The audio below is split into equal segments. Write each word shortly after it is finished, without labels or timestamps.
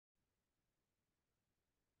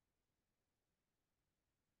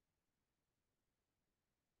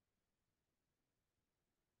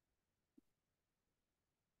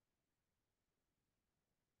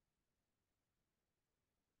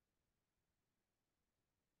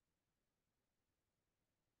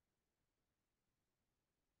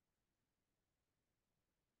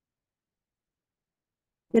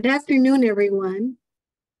Good afternoon, everyone.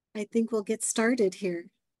 I think we'll get started here.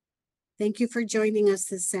 Thank you for joining us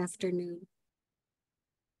this afternoon.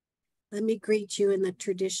 Let me greet you in the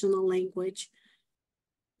traditional language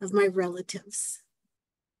of my relatives.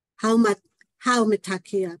 How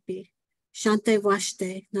mitakiapi, shante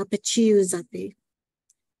washte na pachiuzapi,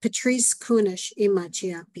 Patrice Kunish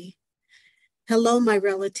imachiapi. Hello, my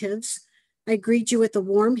relatives. I greet you with a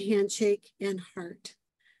warm handshake and heart.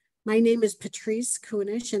 My name is Patrice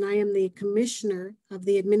Kunish, and I am the Commissioner of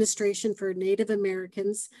the Administration for Native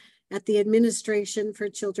Americans at the Administration for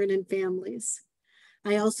Children and Families.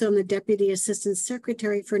 I also am the Deputy Assistant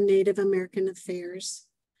Secretary for Native American Affairs.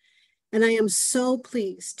 And I am so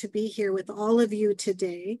pleased to be here with all of you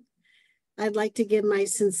today. I'd like to give my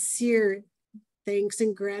sincere thanks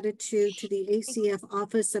and gratitude to the ACF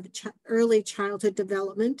Office of Early Childhood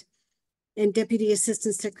Development and Deputy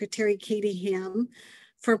Assistant Secretary Katie Ham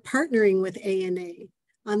for partnering with ANA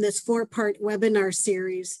on this 4-part webinar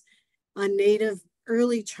series on Native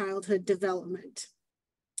early childhood development.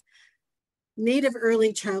 Native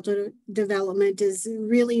early childhood development is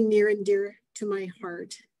really near and dear to my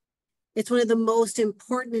heart. It's one of the most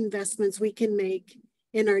important investments we can make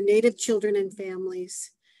in our Native children and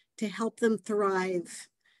families to help them thrive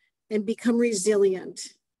and become resilient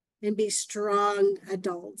and be strong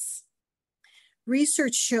adults.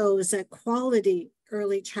 Research shows that quality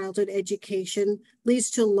early childhood education leads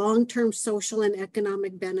to long-term social and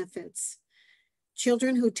economic benefits.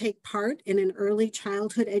 Children who take part in an early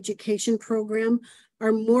childhood education program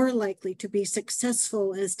are more likely to be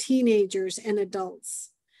successful as teenagers and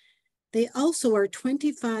adults. They also are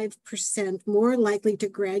 25% more likely to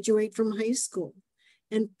graduate from high school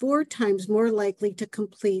and 4 times more likely to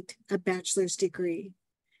complete a bachelor's degree.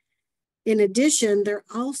 In addition, they're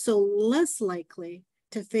also less likely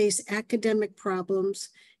to face academic problems,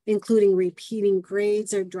 including repeating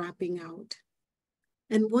grades or dropping out.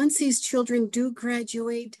 And once these children do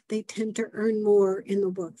graduate, they tend to earn more in the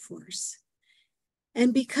workforce.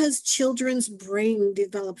 And because children's brain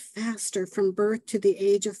develop faster from birth to the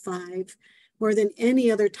age of 5, more than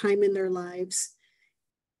any other time in their lives,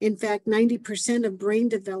 in fact, 90% of brain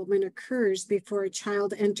development occurs before a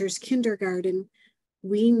child enters kindergarten,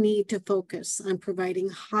 we need to focus on providing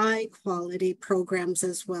high quality programs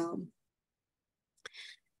as well.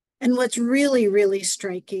 And what's really, really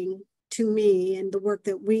striking to me and the work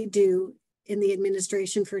that we do in the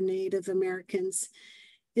Administration for Native Americans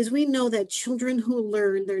is we know that children who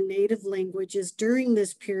learn their native languages during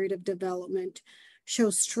this period of development show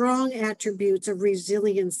strong attributes of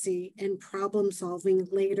resiliency and problem solving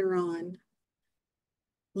later on.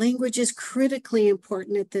 Language is critically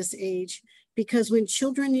important at this age because when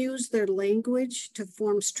children use their language to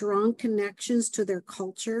form strong connections to their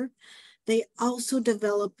culture, they also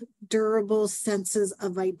develop durable senses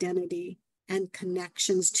of identity and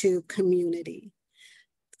connections to community,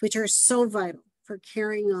 which are so vital for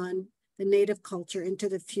carrying on the Native culture into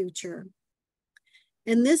the future.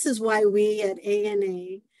 And this is why we at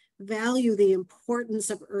ANA value the importance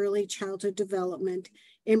of early childhood development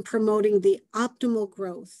in promoting the optimal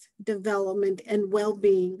growth, development, and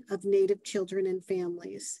well-being of Native children and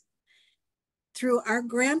families. Through our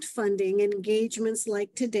grant funding and engagements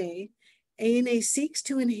like today, ANA seeks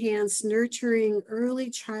to enhance nurturing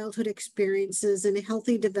early childhood experiences and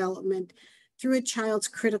healthy development through a child's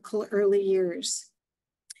critical early years.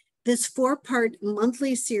 This 4-part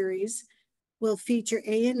monthly series will feature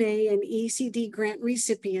ANA and ECD grant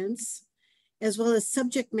recipients, as well as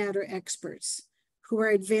subject matter experts who are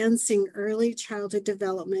advancing early childhood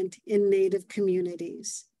development in Native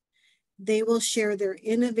communities. They will share their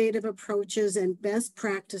innovative approaches and best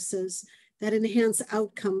practices that enhance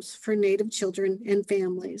outcomes for Native children and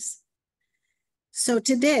families. So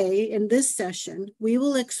today, in this session, we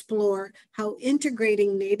will explore how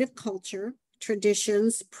integrating Native culture,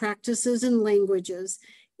 traditions, practices, and languages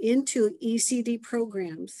into ECD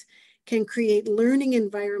programs can create learning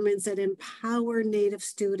environments that empower Native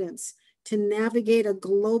students to navigate a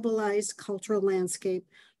globalized cultural landscape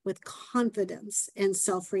with confidence and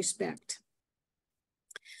self-respect.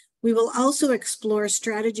 We will also explore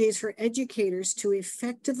strategies for educators to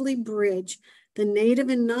effectively bridge the Native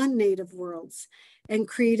and non-Native worlds and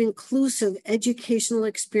create inclusive educational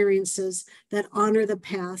experiences that honor the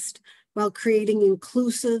past while creating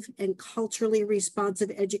inclusive and culturally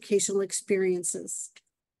responsive educational experiences.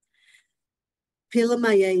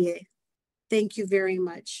 Pilamayeye, thank you very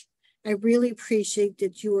much. I really appreciate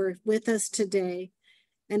that you are with us today.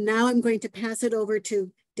 And now I'm going to pass it over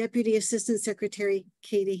to Deputy Assistant Secretary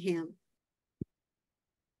Katie Ham.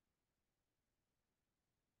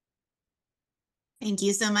 Thank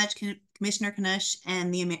you so much, Commissioner Knush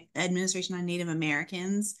and the Administration on Native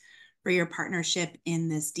Americans for your partnership in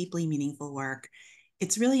this deeply meaningful work.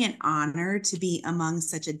 It's really an honor to be among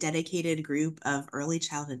such a dedicated group of early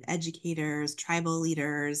childhood educators, tribal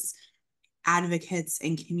leaders, advocates,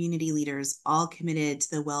 and community leaders, all committed to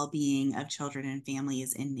the well-being of children and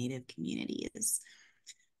families in Native communities.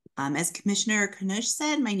 As Commissioner Knush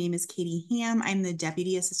said, my name is Katie Ham. I'm the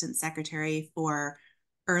Deputy Assistant Secretary for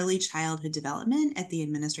Early Childhood Development at the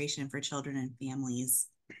Administration for Children and Families.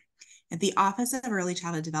 At the Office of Early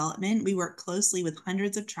Childhood Development, we work closely with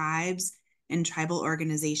hundreds of tribes and tribal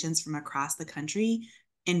organizations from across the country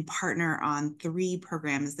and partner on 3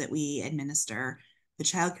 programs that we administer: the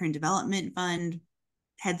Child Care and Development Fund,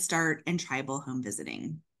 Head Start, and Tribal Home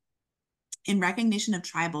Visiting. In recognition of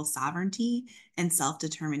tribal sovereignty and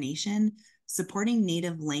self-determination, supporting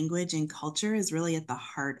Native language and culture is really at the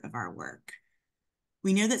heart of our work.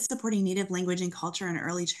 We know that supporting Native language and culture in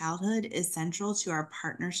early childhood is central to our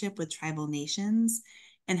partnership with tribal nations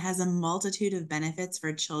and has a multitude of benefits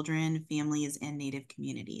for children, families, and Native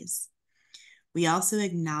communities. We also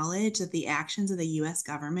acknowledge that the actions of the U.S.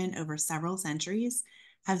 government over several centuries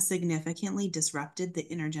have significantly disrupted the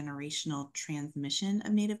intergenerational transmission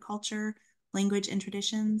of Native culture, language, and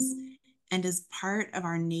traditions. And as part of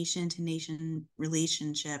our nation-to-nation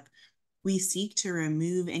relationship, we seek to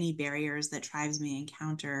remove any barriers that tribes may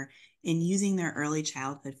encounter in using their early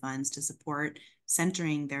childhood funds to support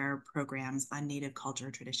centering their programs on Native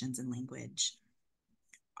culture, traditions, and language.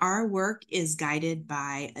 Our work is guided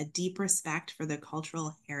by a deep respect for the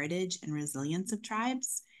cultural heritage and resilience of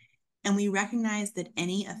tribes, and we recognize that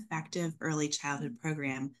any effective early childhood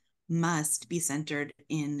program must be centered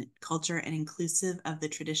in culture and inclusive of the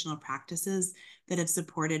traditional practices that have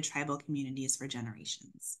supported tribal communities for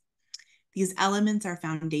generations. These elements are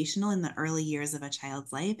foundational in the early years of a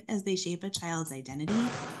child's life as they shape a child's identity,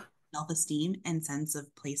 self-esteem, and sense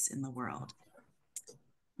of place in the world.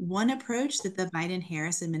 One approach that the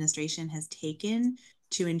Biden-Harris administration has taken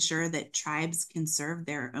to ensure that tribes can serve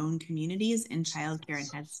their own communities in childcare and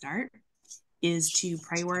Head Start is to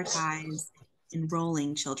prioritize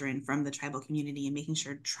enrolling children from the tribal community and making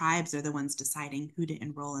sure tribes are the ones deciding who to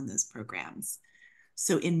enroll in those programs.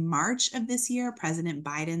 So in March of this year, President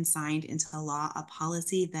Biden signed into law a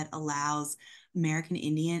policy that allows American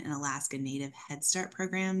Indian and Alaska Native Head Start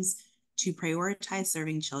programs to prioritize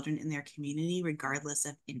serving children in their community regardless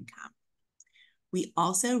of income. We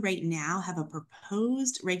also right now have a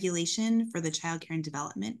proposed regulation for the Child Care and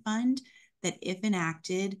Development Fund that, if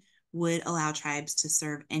enacted, would allow tribes to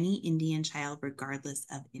serve any Indian child regardless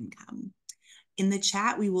of income. In the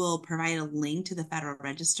chat, we will provide a link to the Federal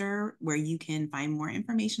Register where you can find more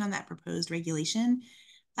information on that proposed regulation,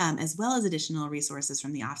 as well as additional resources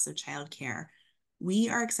from the Office of Child Care. We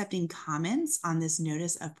are accepting comments on this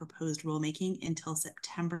notice of proposed rulemaking until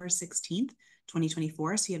September 16th,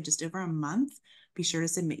 2024. So you have just over a month. Be sure to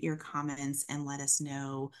submit your comments and let us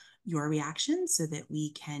know your reactions so that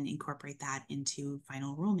we can incorporate that into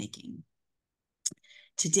final rulemaking.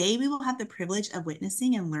 Today, we will have the privilege of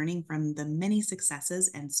witnessing and learning from the many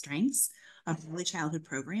successes and strengths of early childhood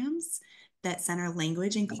programs that center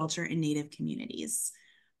language and culture in Native communities.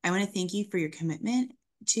 I want to thank you for your commitment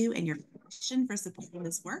to and your passion for supporting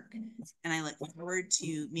this work, and I look forward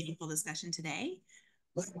to meaningful discussion today.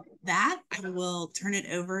 With that, I will turn it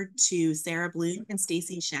over to Sarah Bloom and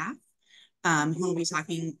Stacy Schaff, who will be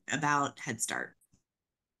talking about Head Start.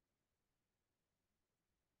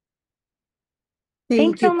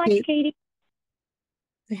 Thanks so much, Katie.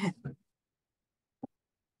 Go ahead.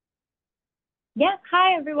 Yes,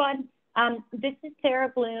 hi, everyone. This is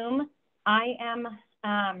Sarah Bloom. I am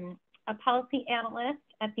a policy analyst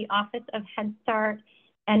at the Office of Head Start,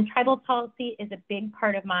 and tribal policy is a big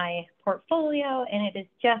part of my portfolio, and it is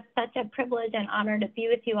just such a privilege and honor to be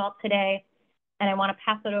with you all today. And I want to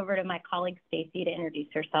pass it over to my colleague, Stacy, to introduce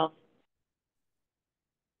herself.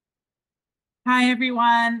 Hi,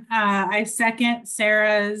 everyone. I second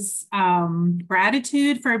Sarah's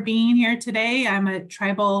gratitude for being here today. I'm a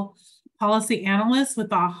tribal policy analyst with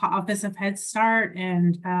the Office of Head Start,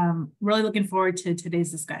 and really looking forward to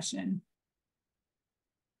today's discussion.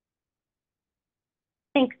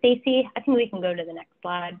 Thanks, Stacy. I think we can go to the next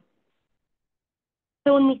slide.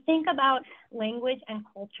 So when we think about language and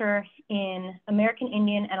culture in American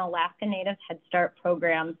Indian and Alaska Native Head Start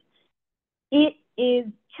programs, it is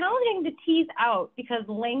challenging to tease out because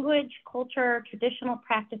language, culture, traditional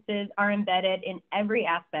practices are embedded in every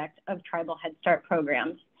aspect of tribal Head Start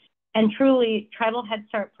programs. And truly, tribal Head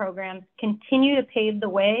Start programs continue to pave the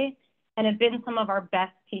way and have been some of our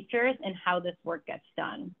best teachers in how this work gets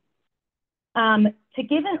done. To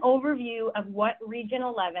give an overview of what Region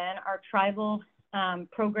 11, our tribal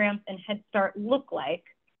programs and Head Start look like,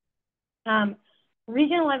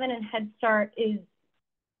 Region 11 and Head Start is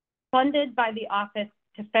funded by the Office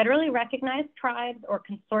to Federally Recognized Tribes or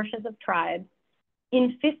Consortia of Tribes.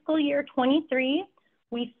 In fiscal year 23,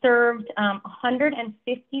 we served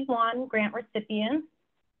 151 grant recipients.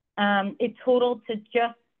 It totaled to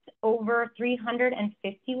just over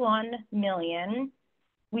 351 million.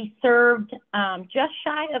 We served just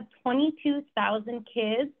shy of 22,000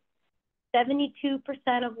 kids,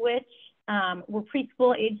 72% of which were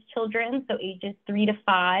preschool age children, so ages 3 to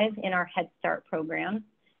 5 in our Head Start program.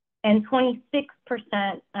 And 26%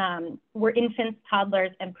 were infants,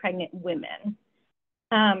 toddlers, and pregnant women.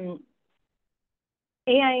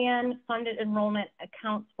 AIN funded enrollment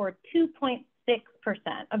accounts for 2.6%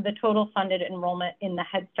 of the total funded enrollment in the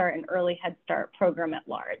Head Start and Early Head Start program at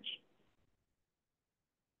large.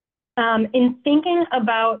 In thinking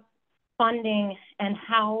about funding and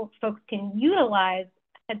how folks can utilize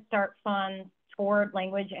Head Start funds toward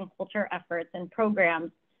language and culture efforts and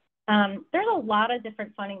programs, there's a lot of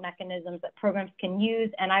different funding mechanisms that programs can use,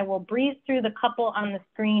 and I will breeze through the couple on the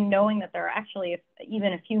screen, knowing that there are actually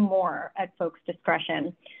even a few more at folks'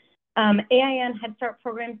 discretion. AIN Head Start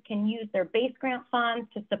programs can use their base grant funds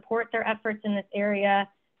to support their efforts in this area.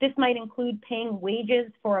 This might include paying wages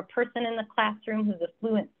for a person in the classroom who's a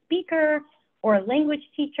fluent speaker or a language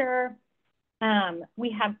teacher.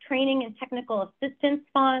 We have training and technical assistance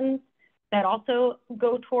funds that also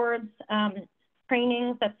go towards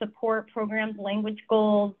trainings that support programs' language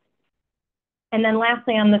goals. And then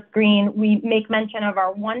lastly on the screen, we make mention of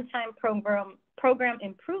our one-time program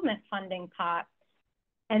improvement funding pot.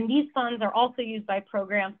 And these funds are also used by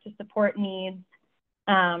programs to support needs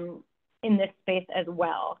in this space as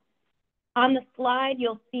well. On the slide,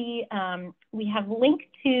 you'll see we have linked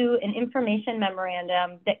to an information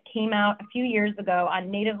memorandum that came out a few years ago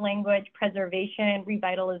on Native language preservation,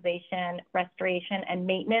 revitalization, restoration, and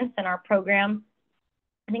maintenance in our program.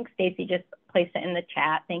 I think Stacy just placed it in the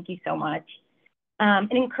chat. Thank you so much. And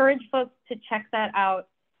encourage folks to check that out.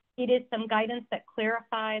 It is some guidance that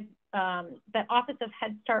clarifies that Office of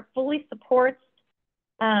Head Start fully supports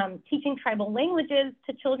teaching tribal languages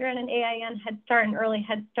to children in AIN Head Start and Early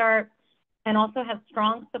Head Start, and also have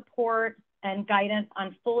strong support and guidance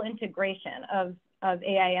on full integration of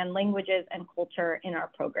AIN languages and culture in our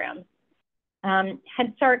programs.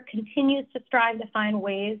 Head Start continues to strive to find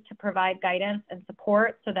ways to provide guidance and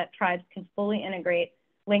support so that tribes can fully integrate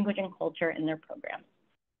language and culture in their programs.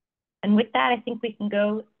 And with that, I think we can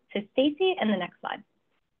go to Stacy and the next slide.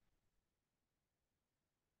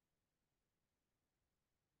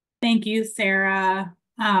 Thank you, Sarah.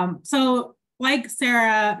 So like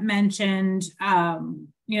Sarah mentioned,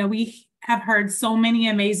 we have heard so many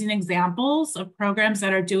amazing examples of programs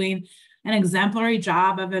that are doing an exemplary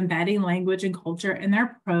job of embedding language and culture in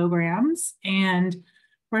their programs. And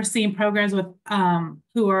we're seeing programs with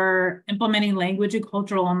who are implementing language and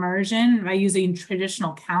cultural immersion by using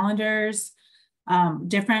traditional calendars,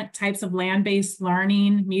 different types of land-based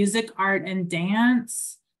learning, music, art, and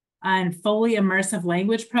dance, and fully immersive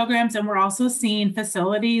language programs. And we're also seeing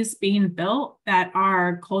facilities being built that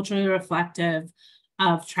are culturally reflective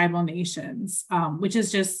of tribal nations, which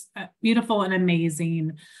is just beautiful and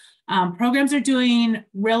amazing. Programs are doing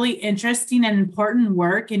really interesting and important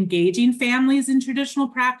work engaging families in traditional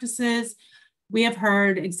practices. We have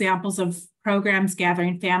heard examples of programs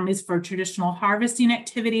gathering families for traditional harvesting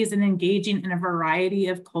activities and engaging in a variety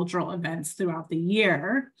of cultural events throughout the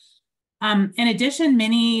year. In addition,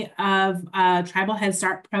 many of Tribal Head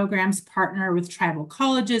Start programs partner with tribal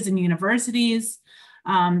colleges and universities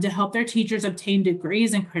to help their teachers obtain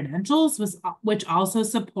degrees and credentials, which also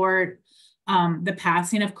support the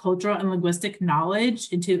passing of cultural and linguistic knowledge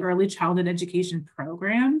into early childhood education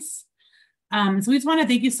programs. So we just want to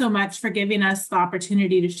thank you so much for giving us the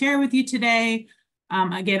opportunity to share with you today.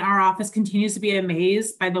 Again, our office continues to be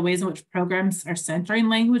amazed by the ways in which programs are centering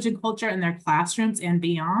language and culture in their classrooms and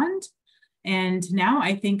beyond. And now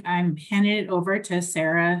I think I'm handing it over to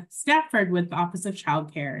Sarah Stafford with the Office of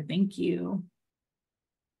Child Care. Thank you.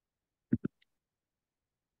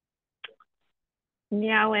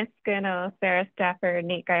 Nyaweskano, Sarah Stafford,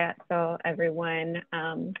 Nikayatso, everyone.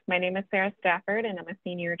 My name is Sarah Stafford, and I'm a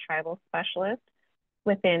senior tribal specialist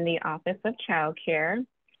within the Office of Child Care,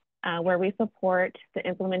 where we support the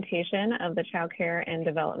implementation of the Child Care and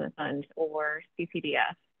Development Fund, or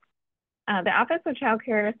CCDF. The Office of Child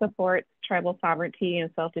Care supports tribal sovereignty and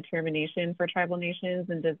self-determination for tribal nations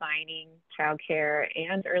in designing child care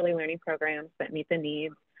and early learning programs that meet the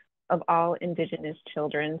needs of all Indigenous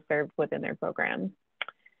children served within their programs.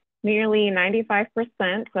 Nearly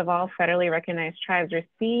 95% of all federally recognized tribes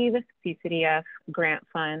receive CCDF grant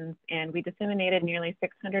funds, and we disseminated nearly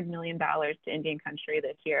 $600 million to Indian country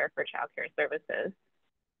this year for childcare services.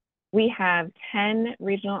 We have 10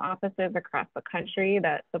 regional offices across the country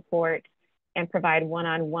that support and provide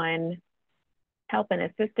one-on-one help and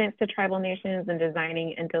assistance to tribal nations in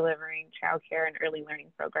designing and delivering childcare and early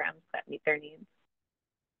learning programs that meet their needs.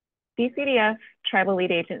 CCDF tribal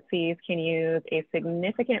lead agencies can use a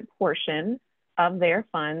significant portion of their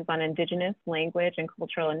funds on Indigenous language and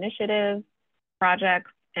cultural initiatives,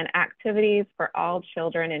 projects, and activities for all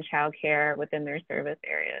children in childcare within their service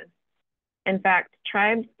areas. In fact,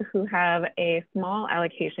 tribes who have a small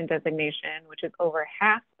allocation designation, which is over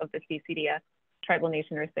half of the CCDF tribal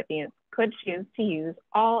nation recipients, could choose to use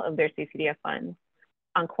all of their CCDF funds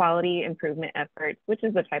on quality improvement efforts, which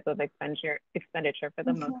is the type of expenditure for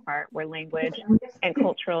the most part where language and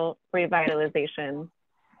cultural revitalization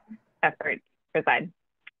efforts reside.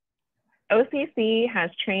 OCC has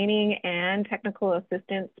training and technical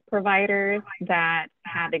assistance providers that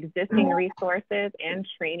have existing resources and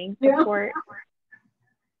training support.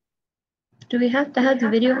 Do we have to have the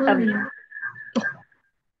video on?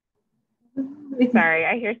 Sorry,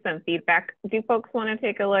 I hear some feedback. Do folks want to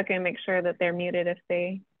take a look and make sure that they're muted if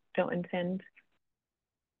they don't intend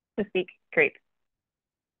to speak? Great.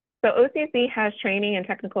 So OCC has training and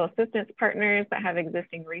technical assistance partners that have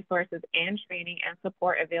existing resources and training and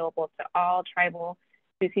support available to all tribal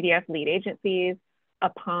CCDF lead agencies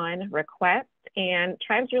upon request. And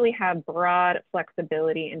tribes really have broad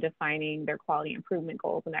flexibility in defining their quality improvement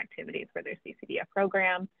goals and activities for their CCDF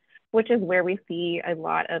program, which is where we see a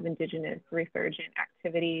lot of Indigenous resurgent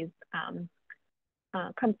activities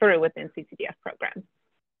come through within CCDF programs.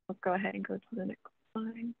 Let's go ahead and go to the next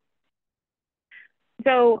slide.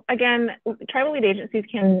 So again, tribal lead agencies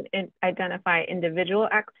can identify individual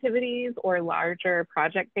activities or larger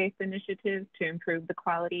project-based initiatives to improve the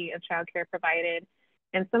quality of childcare provided.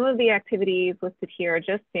 And some of the activities listed here are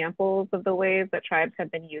just samples of the ways that tribes have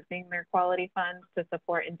been using their quality funds to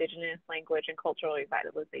support Indigenous language and cultural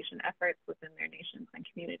revitalization efforts within their nations and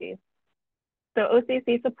communities. So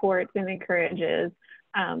OCC supports and encourages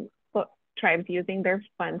tribes using their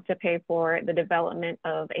funds to pay for the development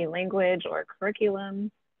of a language or curriculum,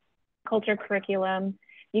 culture curriculum.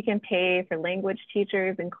 You can pay for language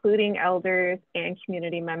teachers, including elders and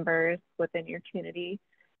community members within your community.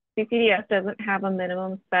 CCDF doesn't have a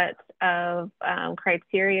minimum set of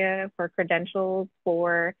criteria for credentials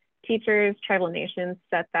for teachers. Tribal nations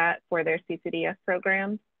set that for their CCDF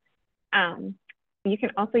programs. You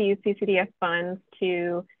can also use CCDF funds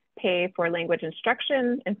to pay for language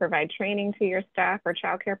instruction and provide training to your staff or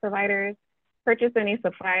childcare providers, purchase any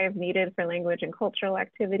supplies needed for language and cultural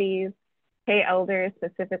activities, pay elders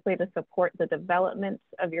specifically to support the development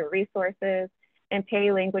of your resources, and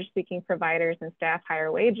pay language-speaking providers and staff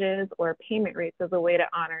higher wages or payment rates as a way to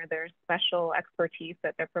honor their special expertise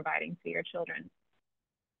that they're providing to your children.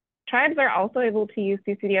 Tribes are also able to use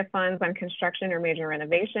CCDF funds on construction or major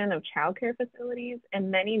renovation of childcare facilities, and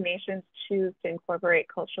many nations choose to incorporate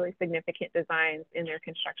culturally significant designs in their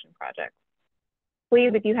construction projects.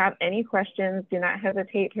 Please, if you have any questions, do not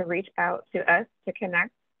hesitate to reach out to us to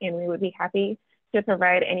connect, and we would be happy to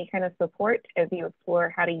provide any kind of support as you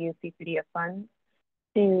explore how to use CCDF funds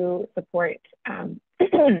to support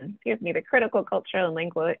the critical cultural and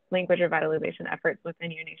language revitalization efforts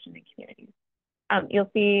within your nation and communities. You'll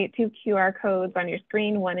see 2 QR codes on your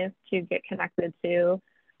screen. One is to get connected to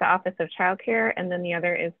the Office of Child Care, and then the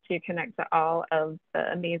other is to connect to all of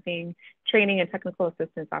the amazing training and technical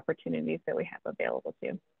assistance opportunities that we have available to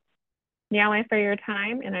you. Now I for your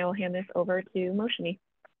time, and I will hand this over to Moshini.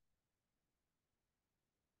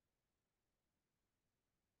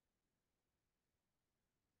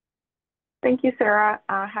 Thank you, Sarah.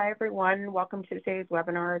 Hi, everyone. Welcome to today's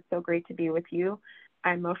webinar. It's so great to be with you.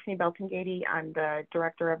 I'm Moshini Beltangady. I'm the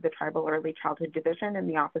Director of the Tribal Early Childhood Division in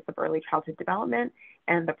the Office of Early Childhood Development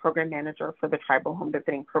and the Program Manager for the Tribal Home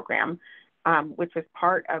Visiting Program, which is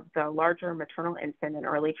part of the larger Maternal Infant and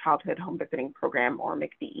Early Childhood Home Visiting Program, or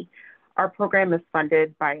MCV. Our program is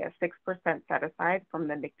funded by a 6% set aside from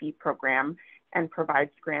the MCV program and provides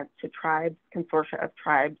grants to tribes, consortia of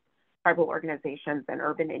tribes, tribal organizations, and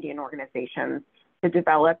urban Indian organizations to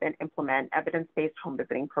develop and implement evidence-based home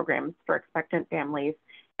visiting programs for expectant families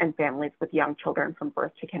and families with young children from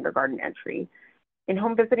birth to kindergarten entry. In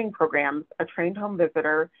home visiting programs, a trained home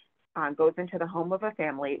visitor goes into the home of a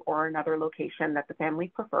family or another location that the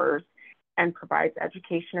family prefers and provides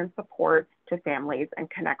education and support to families and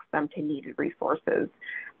connects them to needed resources.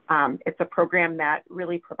 It's a program that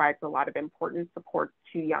really provides a lot of important support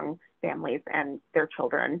to young families and their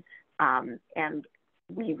children. And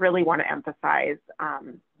we really want to emphasize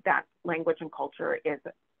that language and culture is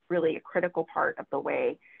really a critical part of the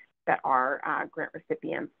way that our grant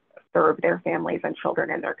recipients serve their families and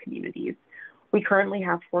children in their communities. We currently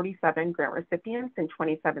have 47 grant recipients in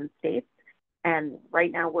 27 states. And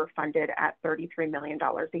right now we're funded at $33 million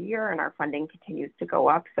a year, and our funding continues to go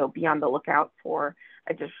up. So be on the lookout for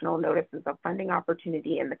additional notices of funding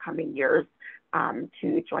opportunity in the coming years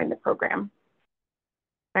to join the program.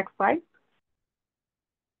 Next slide.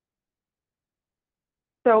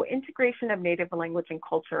 So integration of Native language and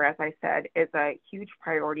culture, as I said, is a huge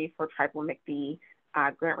priority for Tribal McBee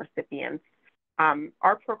grant recipients.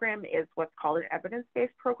 Our program is what's called an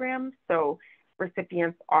evidence-based program. So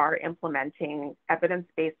recipients are implementing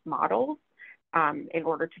evidence-based models in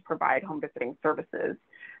order to provide home visiting services.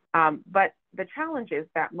 But the challenge is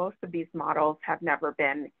that most of these models have never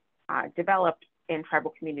been developed in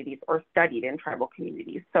tribal communities or studied in tribal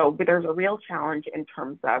communities. So there's a real challenge in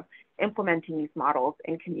terms of implementing these models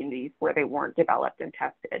in communities where they weren't developed and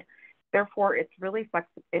tested. Therefore, it's really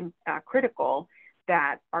critical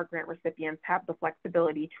that our grant recipients have the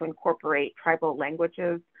flexibility to incorporate tribal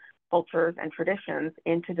languages, cultures, and traditions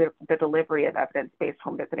into the delivery of evidence-based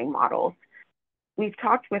home visiting models. We've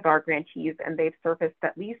talked with our grantees, and they've surfaced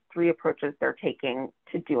at least 3 approaches they're taking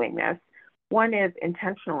to doing this. One is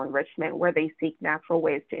intentional enrichment, where they seek natural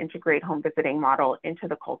ways to integrate home visiting model into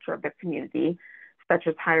the culture of the community, such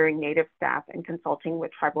as hiring Native staff and consulting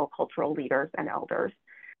with tribal cultural leaders and elders.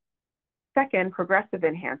 Second, progressive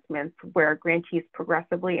enhancements, where grantees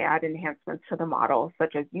progressively add enhancements to the model,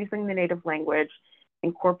 such as using the Native language,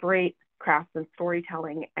 incorporate crafts and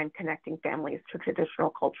storytelling, and connecting families to traditional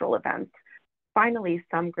cultural events. Finally,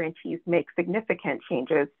 some grantees make significant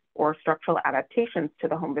changes or structural adaptations to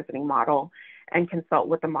the home visiting model and consult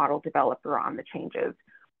with the model developer on the changes.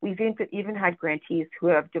 We've even had grantees who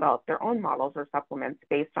have developed their own models or supplements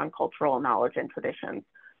based on cultural knowledge and traditions.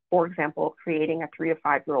 For example, creating a 3 to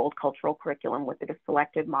 5 year old cultural curriculum with a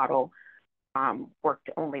selected model worked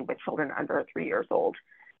only with children under 3 years old.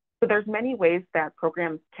 So there's many ways that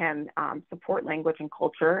programs can support language and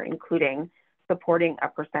culture, including supporting a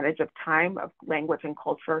percentage of time of language and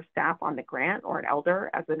culture staff on the grant or an elder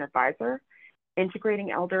as an advisor, integrating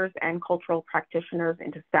elders and cultural practitioners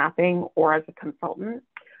into staffing or as a consultant,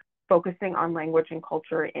 focusing on language and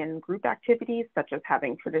culture in group activities such as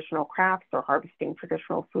having traditional crafts or harvesting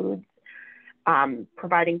traditional foods,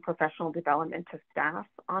 providing professional development to staff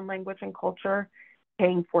on language and culture,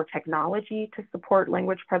 paying for technology to support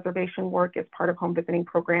language preservation work as part of home visiting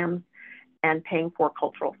programs, and paying for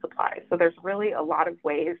cultural supplies. So there's really a lot of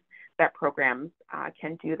ways that programs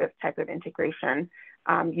can do this type of integration.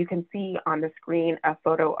 You can see on the screen a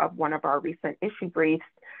photo of one of our recent issue briefs,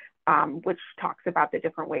 which talks about the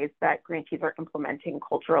different ways that grantees are implementing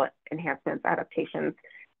cultural enhancements, adaptations,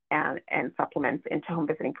 and supplements into home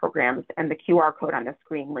visiting programs. And the QR code on the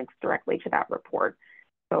screen links directly to that report.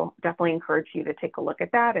 So definitely encourage you to take a look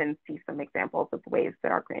at that and see some examples of ways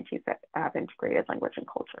that our grantees have integrated language and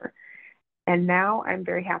culture. And now I'm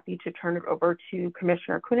very happy to turn it over to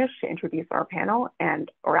Commissioner Kunish to introduce our panel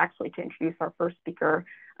or actually to introduce our first speaker,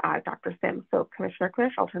 Dr. Sims. So Commissioner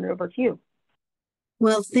Kunish, I'll turn it over to you.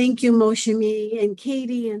 Well, thank you, Mashpee and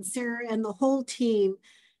Katie and Sarah and the whole team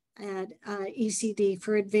at ECD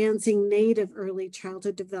for advancing Native early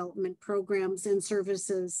childhood development programs and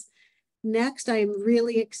services. Next, I'm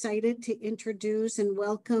really excited to introduce and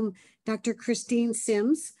welcome Dr. Christine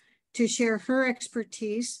Sims to share her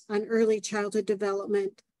expertise on early childhood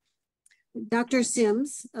development. Dr.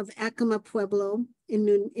 Sims of Acoma Pueblo in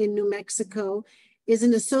New Mexico is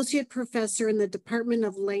an associate professor in the Department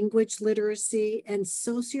of Language Literacy and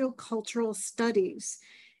Sociocultural Studies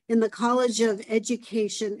in the College of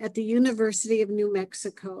Education at the University of New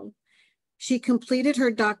Mexico. She completed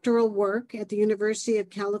her doctoral work at the University of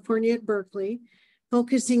California at Berkeley,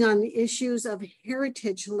 focusing on the issues of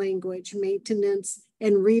heritage language maintenance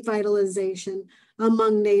and revitalization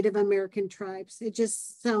among Native American tribes. It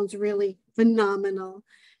just sounds really phenomenal.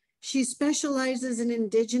 She specializes in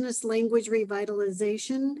Indigenous language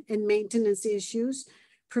revitalization and maintenance issues,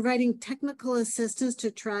 providing technical assistance to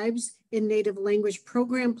tribes in Native language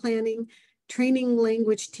program planning, training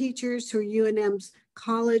language teachers through UNM's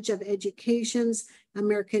College of Education's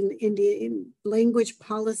American Indian Language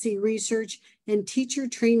Policy Research and Teacher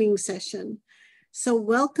Training Session. So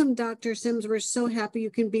welcome, Dr. Sims. We're so happy you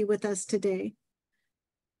can be with us today.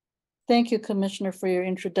 Thank you, Commissioner, for your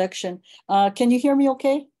introduction. Can you hear me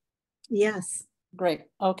okay? Yes. Great.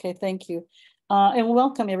 Okay, thank you. And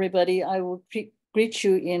welcome, everybody. I will greet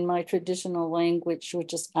you in my traditional language,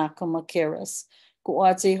 which is Acoma Keras.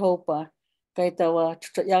 Hopa,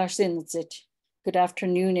 Good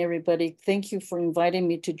afternoon, everybody. Thank you for inviting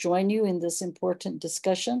me to join you in this important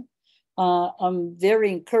discussion. I'm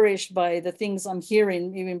very encouraged by the things I'm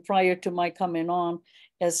hearing even prior to my coming on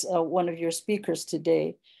as one of your speakers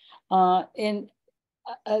today. And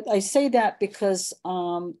I say that because,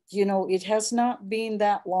 you know, it has not been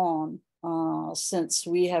that long since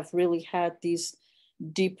we have really had these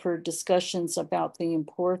deeper discussions about the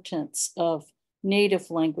importance of native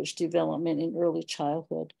language development in early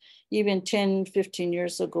childhood. Even 10, 15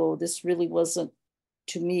 years ago, this really wasn't,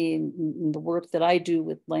 to me, in the work that I do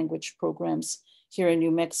with language programs here in New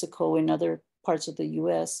Mexico and other parts of the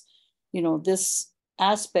US, you know, this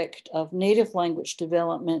aspect of native language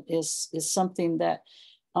development is something that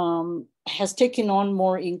has taken on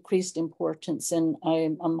more increased importance. And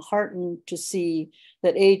I'm heartened to see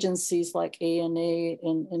that agencies like ANA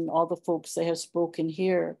and all the folks that have spoken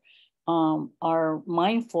here are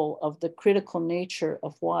mindful of the critical nature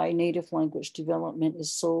of why native language development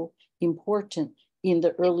is so important in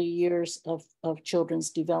the early years of children's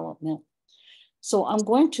development. So I'm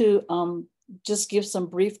going to just give some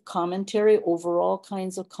brief commentary, overall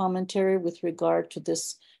kinds of commentary with regard to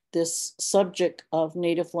this subject of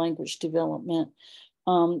native language development.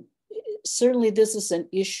 Certainly this is an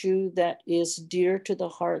issue that is dear to the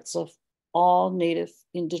hearts of all Native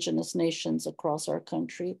Indigenous nations across our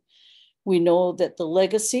country. We know that the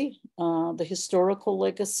legacy, the historical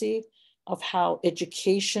legacy of how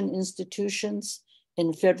education institutions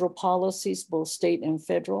and federal policies, both state and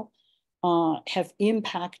federal, have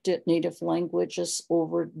impacted Native languages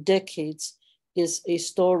over decades is a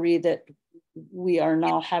story that we are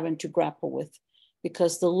now having to grapple with,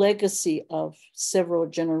 because the legacy of several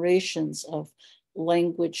generations of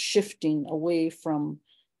language shifting away from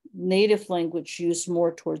native language use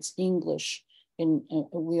more towards English. And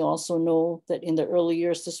we also know that in the early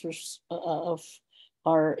years, this was of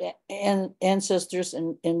our ancestors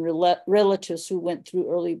and relatives who went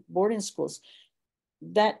through early boarding schools.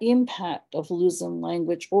 That impact of losing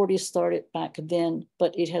language already started back then,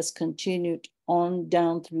 but it has continued on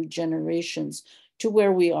down through generations to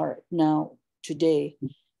where we are now today.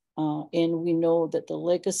 And we know that the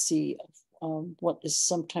legacy of what is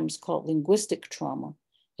sometimes called linguistic trauma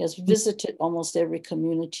has visited almost every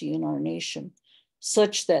community in our nation,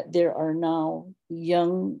 such that there are now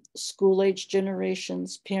young school-age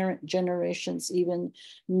generations, parent generations, even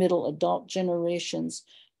middle adult generations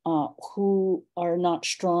who are not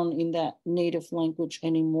strong in that native language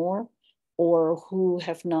anymore, or who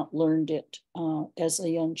have not learned it as a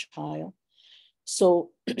young child. So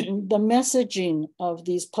the messaging of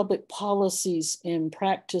these public policies and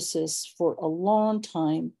practices for a long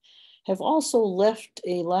time have also left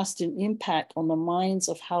a lasting impact on the minds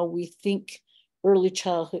of how we think early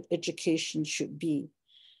childhood education should be.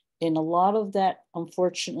 And a lot of that,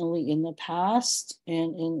 unfortunately, in the past,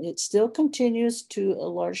 and it still continues to a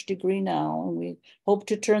large degree now, and we hope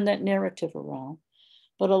to turn that narrative around.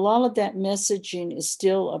 But a lot of that messaging is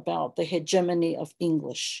still about the hegemony of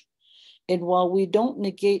English. And while we don't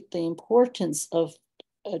negate the importance of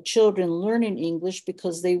children learning English,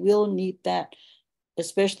 because they will need that,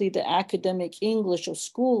 especially the academic English of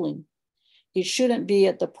schooling, it shouldn't be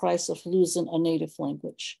at the price of losing a native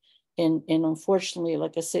language. And unfortunately,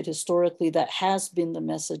 like I said, historically, that has been the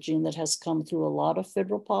messaging that has come through a lot of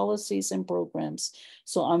federal policies and programs.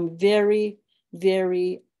 So I'm very,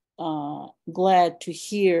 very glad to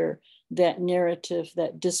hear that narrative,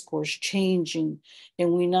 that discourse changing.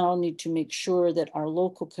 And we now need to make sure that our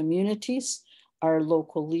local communities, our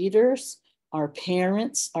local leaders, our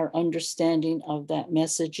parents are understanding of that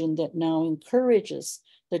messaging that now encourages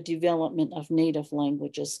the development of native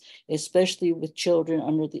languages, especially with children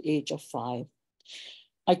under the age of 5.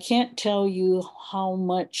 I can't tell you how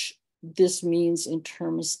much this means in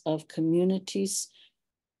terms of communities,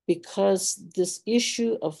 because this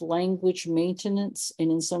issue of language maintenance, and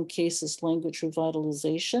in some cases, language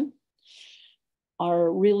revitalization,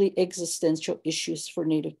 are really existential issues for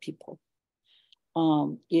Native people.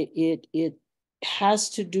 It has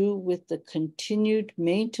to do with the continued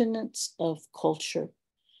maintenance of culture.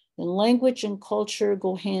 And language and culture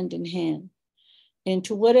go hand in hand. And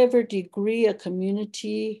to whatever degree a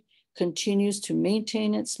community continues to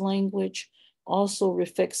maintain its language also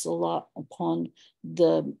reflects a lot upon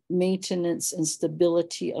the maintenance and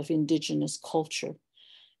stability of Indigenous culture.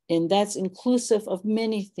 And that's inclusive of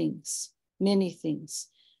many things, many things.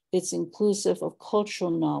 It's inclusive of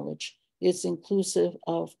cultural knowledge. It's inclusive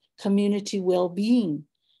of community well-being,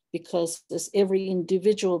 because as every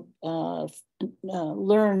individual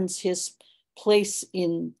learns his place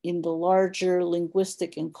in the larger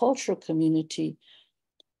linguistic and cultural community,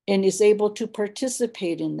 and is able to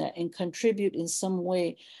participate in that and contribute in some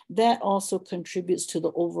way, that also contributes to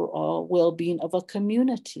the overall well-being of a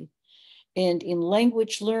community. And in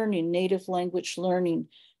language learning, native language learning,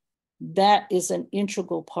 that is an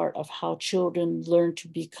integral part of how children learn to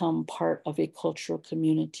become part of a cultural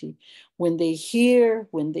community. When they hear,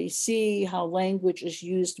 when they see how language is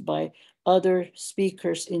used by other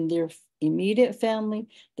speakers in their immediate family,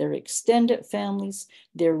 their extended families,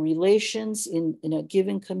 their relations in a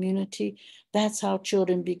given community, that's how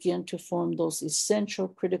children begin to form those essential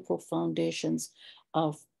critical foundations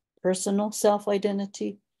of personal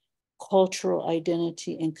self-identity, cultural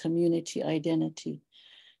identity, and community identity.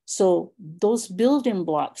 So those building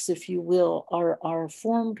blocks, if you will, are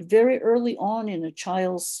formed very early on in a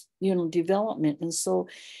child's development. And so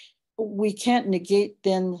we can't negate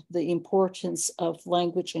then the importance of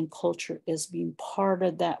language and culture as being part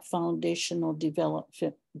of that foundational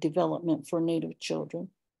development for Native children.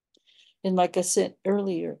 And like I said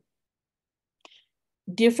earlier,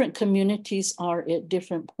 different communities are at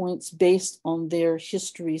different points based on their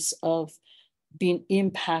histories of being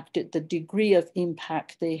impacted, the degree of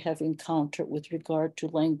impact they have encountered with regard to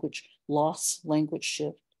language loss, language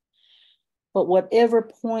shift. But whatever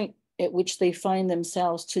point at which they find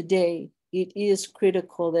themselves today, it is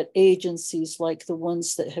critical that agencies like the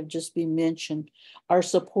ones that have just been mentioned are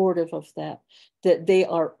supportive of that they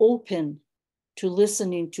are open to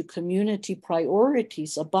listening to community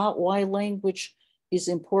priorities about why language is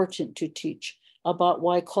important to teach, about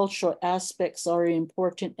why cultural aspects are an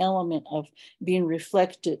important element of being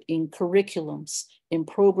reflected in curriculums, in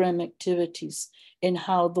program activities, and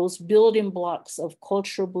how those building blocks of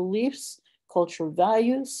cultural beliefs, cultural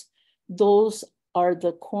values, those are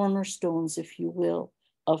the cornerstones, if you will,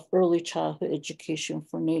 of early childhood education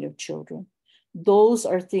for Native children. Those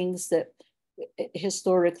are things that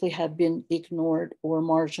historically have been ignored or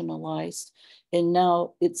marginalized. And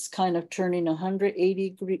now it's kind of turning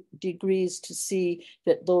 180 degrees to see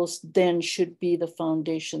that those then should be the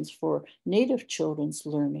foundations for Native children's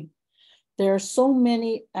learning. There are so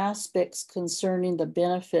many aspects concerning the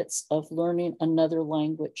benefits of learning another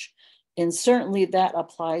language. And certainly that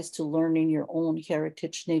applies to learning your own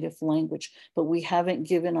heritage native language, but we haven't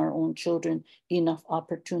given our own children enough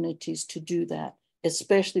opportunities to do that,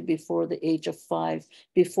 especially before the age of 5,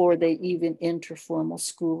 before they even enter formal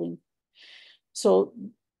schooling. So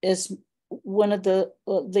as one of the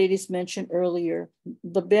ladies mentioned earlier,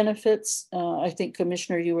 the benefits, I think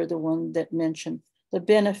Commissioner, you were the one that mentioned the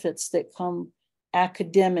benefits that come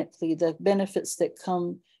academically, the benefits that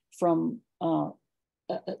come from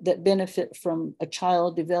that benefit from a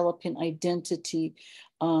child developing identity,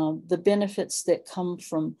 the benefits that come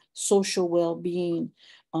from social well-being.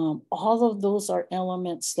 All of those are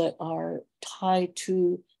elements that are tied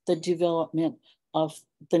to the development of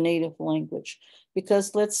the native language.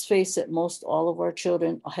 Because let's face it, most all of our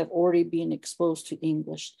children have already been exposed to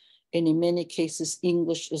English. And in many cases,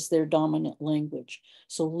 English is their dominant language.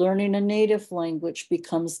 So learning a native language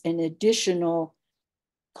becomes an additional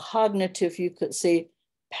cognitive, you could say,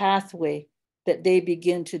 pathway that they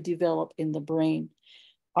begin to develop in the brain.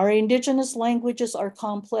 Our indigenous languages are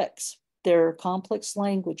complex. They're complex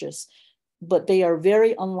languages, but they are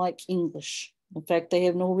very unlike English. In fact, they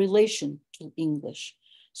have no relation to English.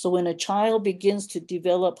 So when a child begins to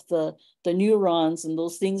develop the neurons and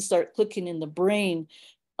those things start clicking in the brain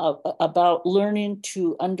about learning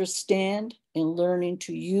to understand and learning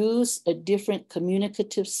to use a different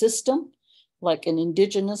communicative system, like an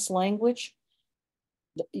indigenous language,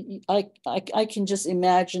 I can just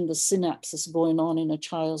imagine the synapses going on in a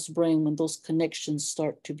child's brain when those connections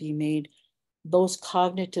start to be made. Those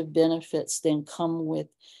cognitive benefits then come with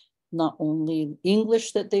not only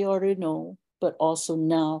English that they already know, but also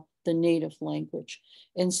now the native language.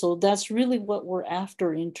 And so that's really what we're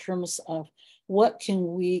after in terms of what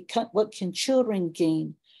can children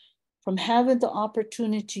gain from having the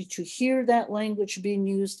opportunity to hear that language being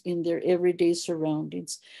used in their everyday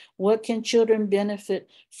surroundings? What can children benefit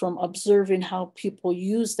from observing how people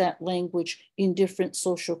use that language in different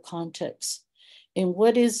social contexts? And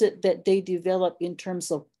what is it that they develop in terms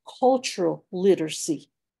of cultural literacy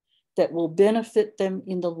that will benefit them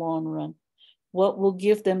in the long run? What will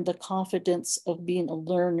give them the confidence of being a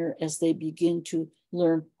learner as they begin to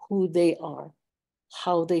learn who they are,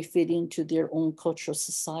 how they fit into their own cultural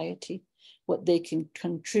society, what they can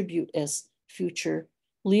contribute as future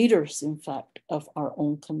leaders, in fact, of our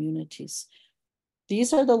own communities.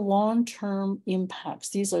 These are the long-term impacts.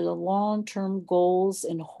 These are the long-term goals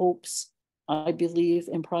and hopes, I believe,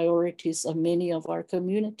 and priorities of many of our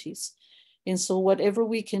communities. And so whatever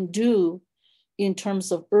we can do in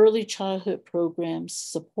terms of early childhood programs,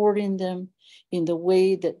 supporting them in the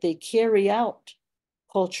way that they carry out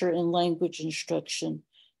culture and language instruction,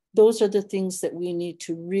 those are the things that we need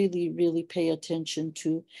to really, really pay attention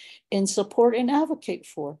to and support and advocate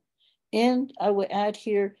for. And I would add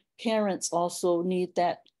here, parents also need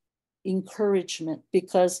that encouragement,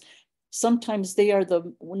 because sometimes they are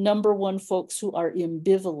the number one folks who are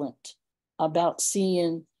ambivalent about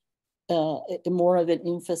seeing more of an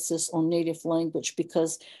emphasis on native language,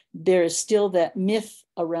 because there is still that myth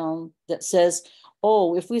around that says,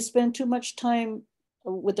 oh, if we spend too much time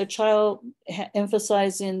with a child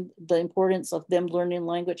emphasizing the importance of them learning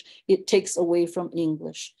language, it takes away from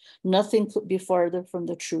English. Nothing could be farther from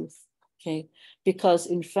the truth, okay? Because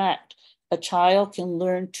in fact, a child can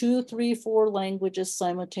learn 2, 3, 4 languages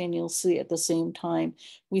simultaneously at the same time.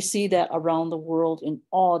 We see that around the world in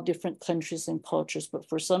all different countries and cultures, but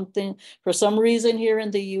for some reason here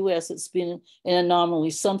in the US, it's been an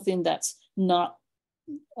anomaly, something that's not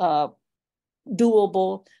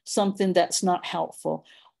doable, something that's not helpful.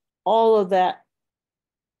 All of that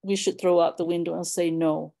we should throw out the window and say,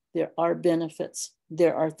 no, there are benefits.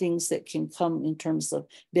 There are things that can come in terms of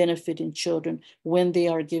benefiting children when they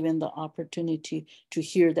are given the opportunity to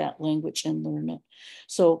hear that language and learn it.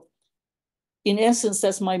 So in essence,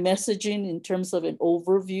 that's my messaging in terms of an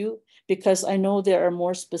overview, because I know there are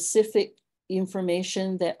more specific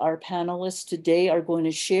information that our panelists today are going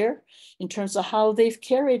to share in terms of how they've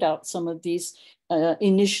carried out some of these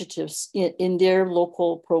initiatives in their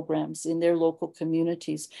local programs, in their local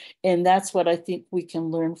communities. And that's what I think we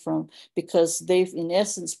can learn from, because they've in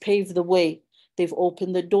essence paved the way. They've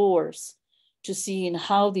opened the doors to seeing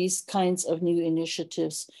how these kinds of new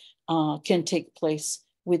initiatives can take place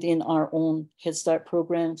within our own Head Start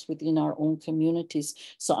programs, within our own communities.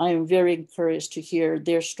 So I am very encouraged to hear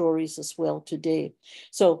their stories as well today.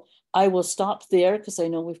 So I will stop there because I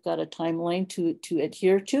know we've got a timeline to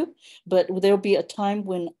adhere to, but there'll be a time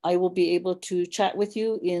when I will be able to chat with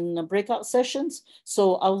you in the breakout sessions.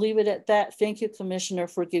 So I'll leave it at that. Thank you, Commissioner,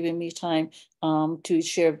 for giving me time to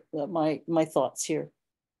share my thoughts here.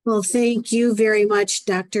 Well, thank you very much,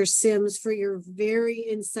 Dr. Sims, for your very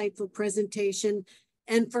insightful presentation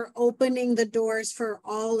and for opening the doors for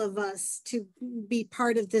all of us to be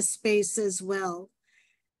part of this space as well.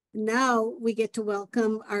 Now we get to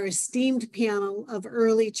welcome our esteemed panel of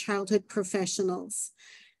early childhood professionals.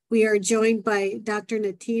 We are joined by Dr.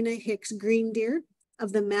 Nitana Greendeer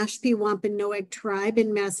of the Mashpee Wampanoag tribe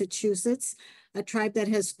in Massachusetts, a tribe that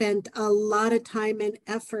has spent a lot of time and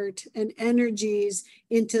effort and energies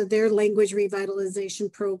into their language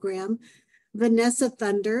revitalization program. Vanessa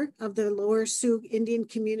Goodthunder of the Lower Sioux Indian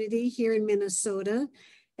Community here in Minnesota,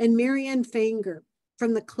 and Marianne Fanger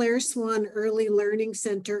from the Claire Swan Early Learning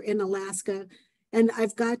Center in Alaska. And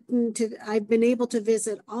I've been able to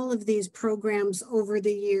visit all of these programs over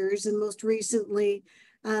the years, and most recently,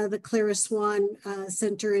 the Claire Swan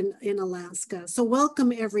Center in Alaska. So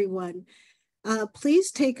welcome everyone.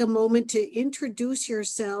 Please take a moment to introduce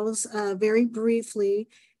yourselves very briefly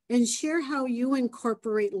and share how you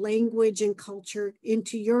incorporate language and culture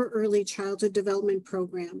into your early childhood development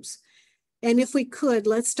programs. And if we could,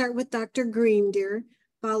 let's start with Dr. Greendeer,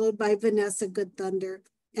 followed by Vanessa Goodthunder,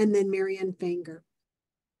 and then Marianne Fanger.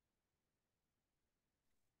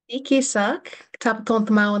 Iki sak, tapatong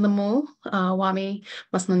tamaw na mo, wami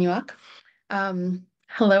mas nanyuak.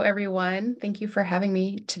 Hello, everyone. Thank you for having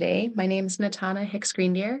me today. My name is Nitana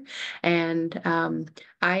Greendeer, and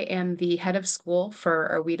I am the head of school for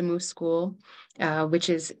our Weedamoo School, which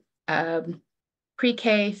is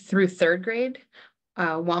pre-K through 3rd grade,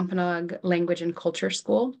 Wampanoag Language and Culture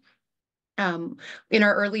School. In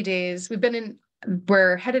our early days,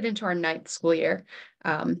 we're headed into our 9th school year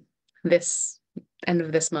this end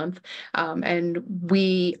of this month, and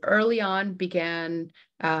we early on began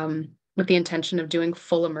with the intention of doing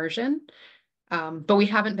full immersion, but we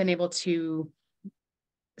haven't been able to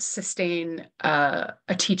sustain a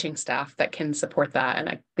teaching staff that can support that. And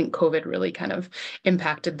I think COVID really kind of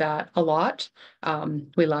impacted that a lot.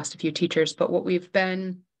 We lost a few teachers, but what we've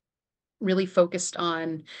been really focused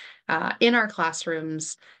on in our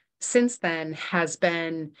classrooms since then has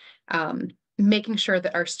been making sure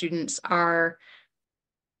that our students are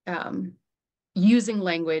using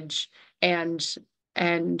language and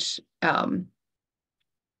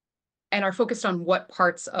are focused on what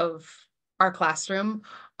parts of our classroom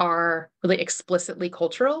are really explicitly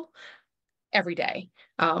cultural every day.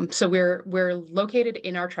 So we're located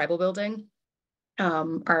in our tribal building,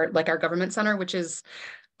 our government center, which is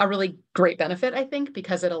a really great benefit, I think,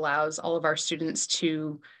 because it allows all of our students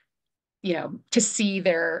to to see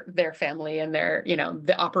their family and their,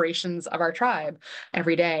 the operations of our tribe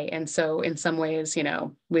every day. And so in some ways,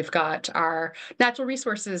 we've got our natural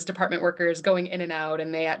resources department workers going in and out,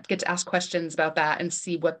 and they get to ask questions about that and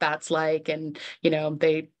see what that's like. And,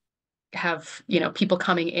 they have, people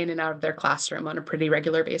coming in and out of their classroom on a pretty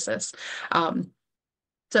regular basis.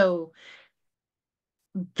 So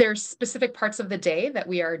there's specific parts of the day that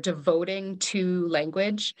we are devoting to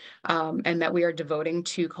language, and that we are devoting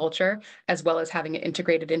to culture, as well as having it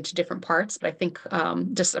integrated into different parts. But I think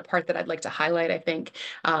just a part that I'd like to highlight, I think,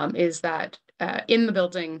 is that in the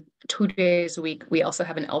building 2 days a week, we also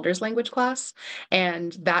have an elders language class.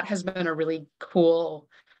 And that has been a really cool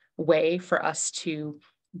way for us to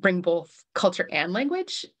bring both culture and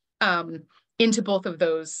language into both of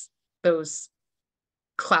those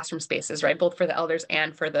classroom spaces, right? Both for the elders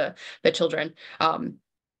and for the children, making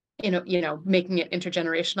it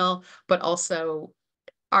intergenerational, but also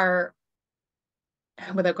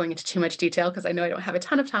without going into too much detail, because I know I don't have a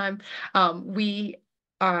ton of time, we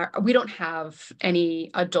don't have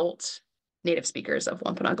any adult native speakers of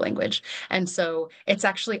Wampanoag language. And so it's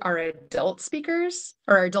actually our adult speakers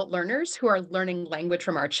or our adult learners who are learning language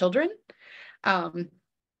from our children,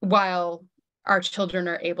 while our children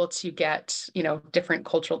are able to get, different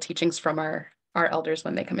cultural teachings from our elders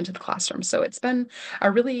when they come into the classroom. So it's been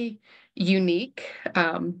a really unique,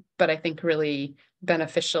 but I think really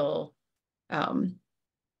beneficial,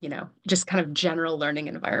 just kind of general learning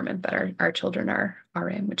environment that our children are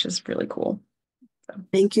in, which is really cool. So.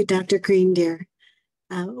 Thank you, Dr. Greendeer.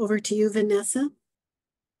 Over to you, Vanessa.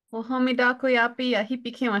 Well, homie Daku Yapi,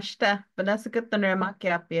 Hipi Kimashta, Vanessa Goodthunder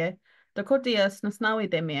Makiapi.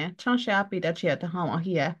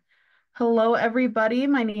 Hello, everybody.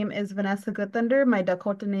 My name is Vanessa Goodthunder. My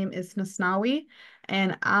Dakota name is Nasnawi,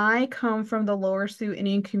 and I come from the Lower Sioux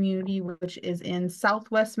Indian Community, which is in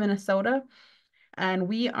Southwest Minnesota. And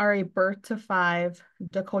we are a birth to 5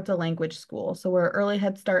 Dakota language school. So we're early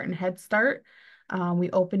Head Start and Head Start. We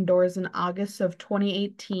opened doors in August of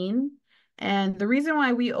 2018. And the reason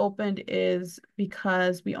why we opened is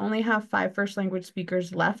because we only have 5 first language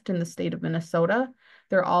speakers left in the state of Minnesota.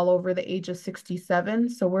 They're all over the age of 67.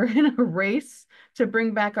 So we're in a race to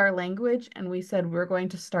bring back our language. And we said we're going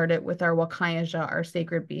to start it with our Wakayaja, our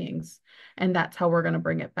sacred beings. And that's how we're going to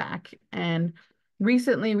bring it back. And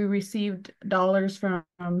recently we received dollars from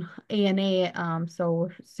ANA. So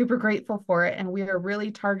we're super grateful for it. And we are really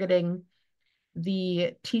targeting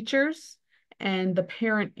the teachers and the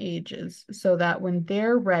parent ages, so that when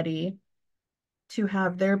they're ready to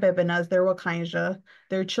have their bebenas, their wakaija,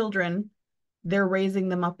 their children, they're raising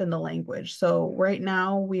them up in the language. So right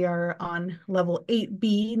now we are on level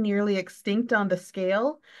 8B, nearly extinct on the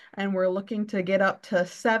scale, and we're looking to get up to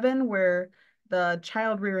 7, where the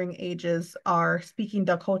child rearing ages are speaking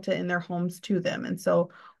Dakota in their homes to them. And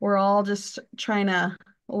so we're all just trying to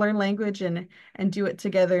learn language and do it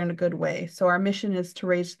together in a good way. So our mission is to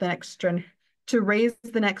raise the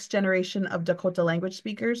next generation of Dakota language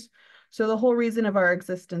speakers. So the whole reason of our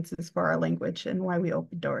existence is for our language and why we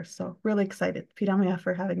open doors. So really excited. Pidamia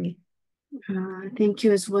for having me. Thank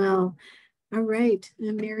you as well. All right,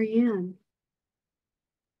 and Marianne.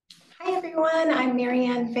 Hi, everyone. I'm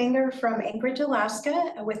Marianne Fanger from Anchorage,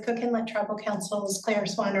 Alaska, with Cook Inlet Tribal Council's Claire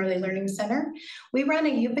Swan Early Learning Center. We run a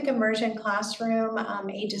Yupik immersion classroom,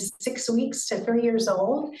 ages 6 weeks to 3 years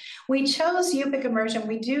old. We chose Yupik immersion.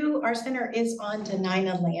 Our center is on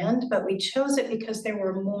Dena'ina land, but we chose it because there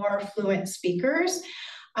were more fluent speakers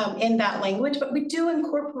in that language, but we do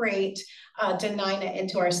incorporate Dena'ina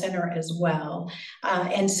into our center as well.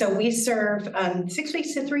 And so we serve 6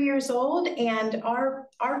 weeks to 3 years old, and our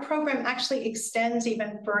program actually extends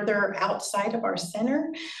even further outside of our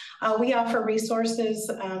center. We offer resources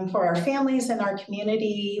for our families in our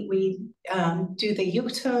community. We do the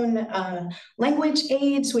Yuktun language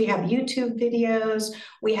aids. We have YouTube videos.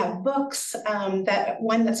 We have books,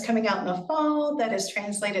 one that's coming out in the fall that is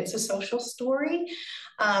translated to social story.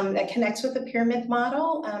 That connects with the pyramid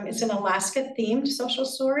model. It's an Alaska-themed social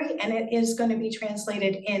story, and it is going to be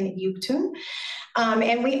translated in Yuktun.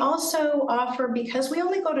 And we also offer, because we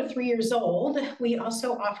only go to 3 years old, we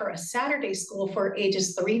also offer a Saturday school for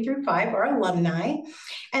ages 3 through 5, our alumni.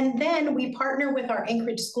 And then we partner with our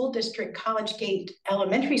Anchorage School District College Gate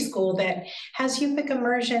Elementary School that has Yupik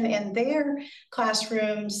immersion in their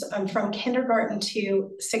classrooms from kindergarten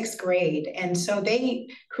to 6th grade. And so they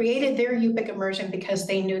created their Yupik immersion because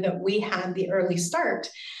they knew that we had the early start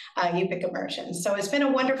Yupik immersion. So it's been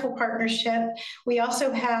a wonderful partnership. We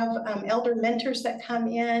also have elder mentors that come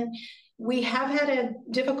in. We have had a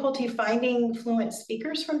difficulty finding fluent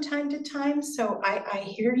speakers from time to time, so I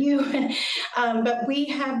hear you. But we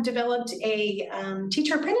have developed a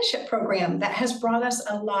teacher apprenticeship program that has brought us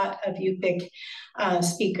a lot of Yupik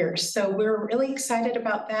speakers. So we're really excited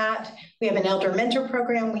about that. We have an elder mentor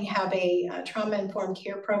program. We have a trauma-informed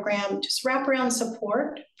care program, just wraparound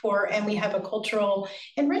support for, and we have a cultural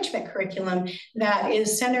enrichment curriculum that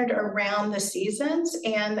is centered around the seasons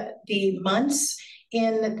and the months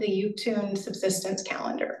in the Yupik subsistence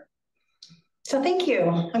calendar. So thank you.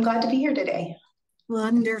 I'm glad to be here today.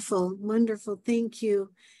 Wonderful, wonderful. Thank you.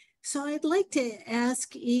 So I'd like to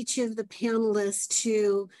ask each of the panelists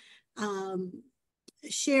to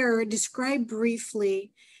share or describe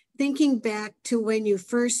briefly, thinking back to when you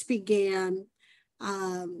first began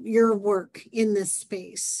your work in this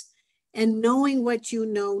space and knowing what you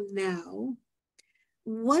know now.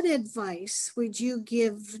 What advice would you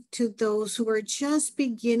give to those who are just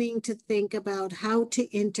beginning to think about how to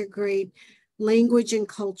integrate language and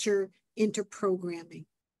culture into programming?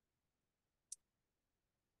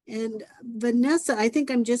 And Vanessa, I think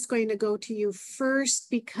I'm just going to go to you first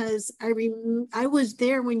because I was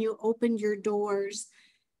there when you opened your doors,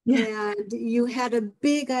 yeah, and you had a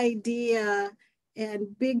big idea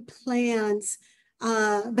and big plans.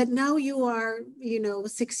 But now you are,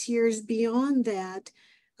 6 years beyond that.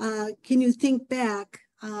 Can you think back?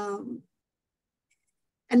 And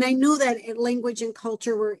I know that language and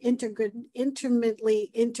culture were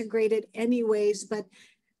intimately integrated anyways, but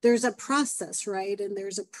there's a process, right? And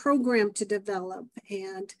there's a program to develop.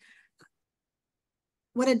 And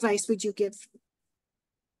what advice would you give?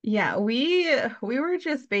 Yeah, we were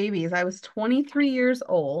just babies. I was 23 years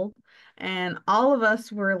old. And all of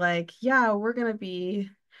us were like, yeah, we're going to be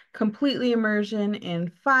completely immersion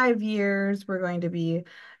in 5 years. We're going to be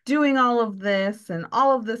doing all of this and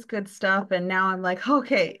all of this good stuff. And now I'm like,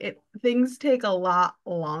 okay, things take a lot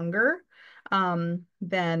longer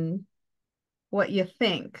than what you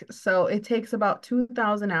think. So it takes about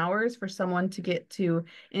 2,000 hours for someone to get to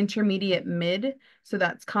intermediate mid. So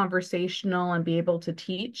that's conversational and be able to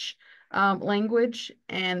teach language.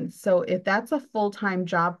 And so if that's a full-time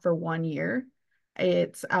job for 1 year,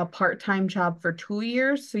 it's a part-time job for 2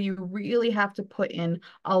 years. So you really have to put in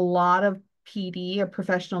a lot of PD, a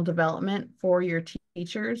professional development for your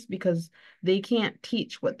teachers, because they can't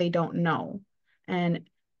teach what they don't know. And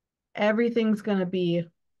everything's going to be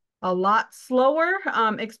a lot slower,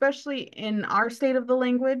 especially in our state of the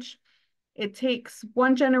language. It takes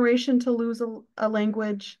 1 generation to lose a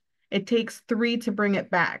language. It takes 3 to bring it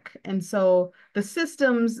back. And so the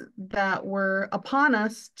systems that were upon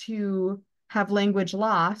us to have language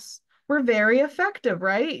loss were very effective,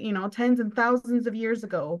 right? Tens and thousands of years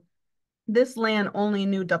ago, this land only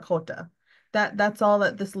knew Dakota. That's all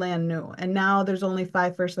that this land knew. And now there's only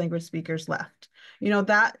 5 first language speakers left.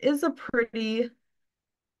 That is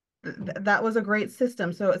that was a great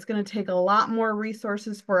system. So it's going to take a lot more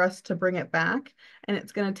resources for us to bring it back. And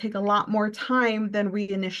it's going to take a lot more time than we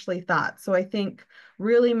initially thought. So I think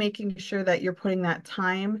really making sure that you're putting that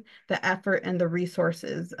time, the effort, and the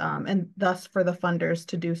resources, and thus for the funders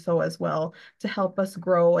to do so as well, to help us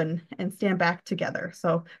grow and stand back together.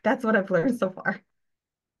 So that's what I've learned so far.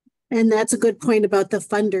 And that's a good point about the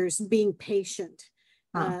funders being patient.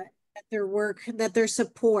 That their work, that their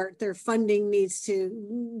support, their funding needs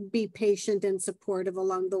to be patient and supportive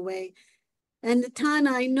along the way. And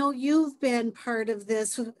Nitana, I know you've been part of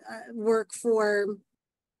this work for,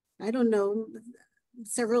 I don't know,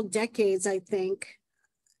 several decades, I think.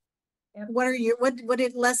 Yep.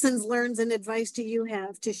 What lessons learned and advice do you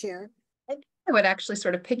have to share? I would actually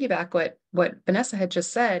sort of piggyback what Vanessa had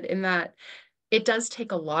just said, in that it does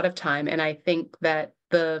take a lot of time. And I think that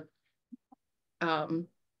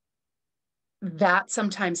that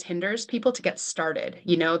sometimes hinders people to get started,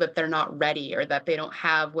 that they're not ready or that they don't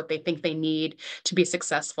have what they think they need to be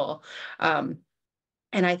successful. And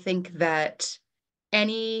I think that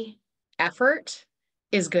any effort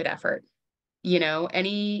is good effort,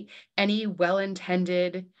 any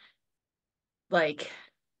well-intended,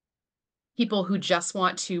 people who just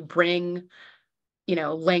want to bring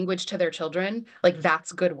language to their children,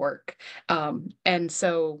 that's good work. And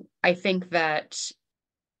so I think that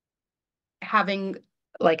having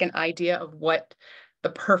an idea of what the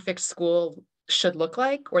perfect school should look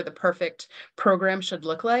like, or the perfect program should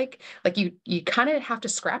look like you kind of have to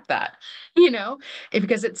scrap that,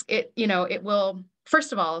 because it will,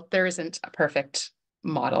 first of all, there isn't a perfect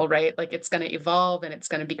model, right? It's going to evolve and it's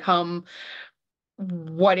going to become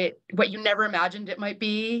what you never imagined it might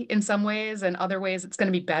be in some ways, and other ways it's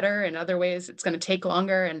going to be better, and other ways it's going to take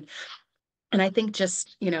longer. And I think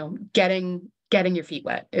just, getting getting your feet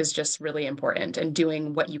wet is just really important, and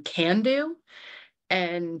doing what you can do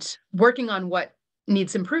and working on what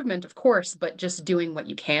needs improvement, of course, but just doing what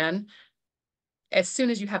you can as soon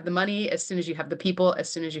as you have the money, as soon as you have the people, as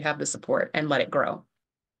soon as you have the support, and let it grow.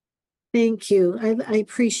 Thank you. I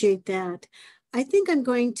appreciate that. I think I'm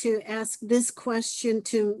going to ask this question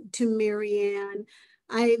to Marianne.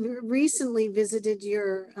 I recently visited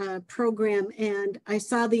your program, and I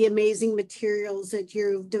saw the amazing materials that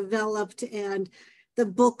you've developed and the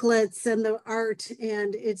booklets and the art,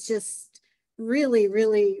 and it's just really,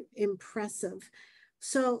 really impressive.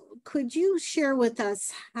 So could you share with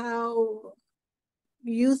us how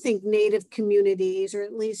you think Native communities, or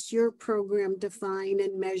at least your program, define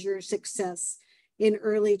and measure success in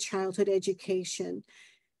early childhood education?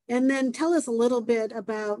 And then tell us a little bit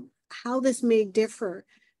about how this may differ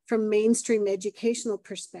from mainstream educational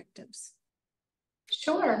perspectives.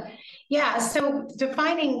 Sure. Yeah. So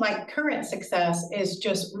defining like current success is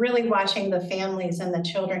just really watching the families and the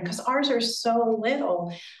children, because ours are so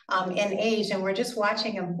little in age, and we're just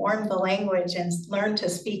watching them form the language and learn to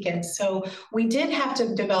speak it. So we did have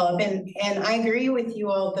to develop, and I agree with you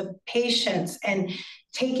all, the patience and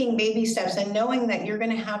taking baby steps and knowing that you're going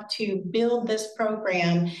to have to build this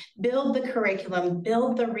program, build the curriculum,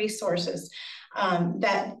 build the resources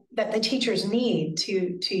that the teachers need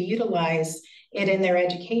to utilize it in their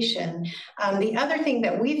education. The other thing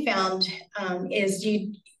that we found is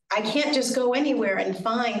I can't just go anywhere and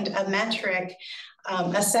find a metric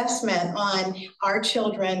assessment on our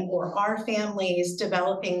children or our families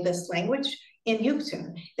developing this language in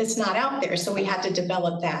Yuksun. It's not out there, so we had to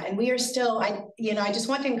develop that. And we are still, I just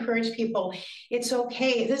want to encourage people, it's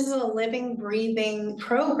okay. This is a living, breathing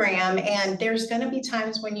program, and there's going to be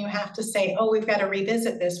times when you have to say, oh, we've got to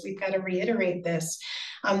revisit this, we've got to reiterate this.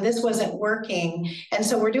 This wasn't working. And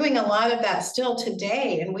so we're doing a lot of that still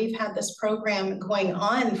today. And we've had this program going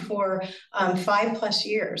on for 5+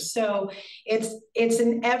 years. So it's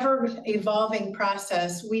an ever evolving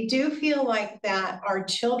process. We do feel like that our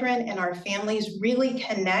children and our families really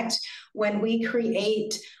connect when we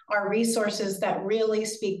create our resources that really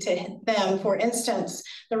speak to them. For instance,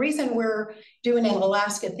 the reason we're doing an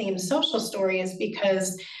Alaska themed social story is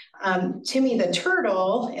because Timmy the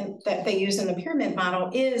turtle that they use in the pyramid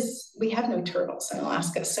model we have no turtles in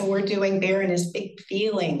Alaska. So we're doing Bear and His Big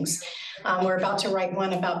Feelings. We're about to write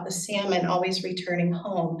one about the salmon always returning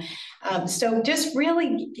home. So just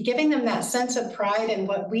really giving them that sense of pride in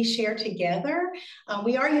what we share together.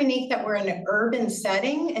 We are unique that we're in an urban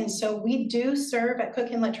setting. And so we do serve at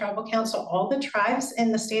Cook Inlet Tribal Council all the tribes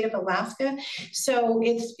in the state of Alaska. So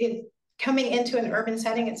it's coming into an urban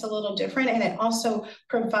setting, it's a little different, and it also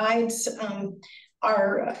provides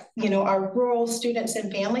our rural students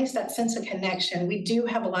and families that sense of connection. We do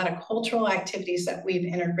have a lot of cultural activities that we've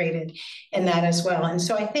integrated in that as well. And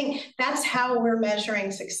so I think that's how we're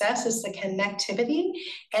measuring success, is the connectivity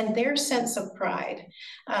and their sense of pride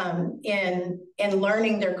in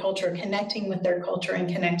learning their culture, connecting with their culture, and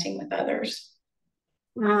connecting with others.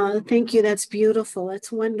 Thank you. That's beautiful.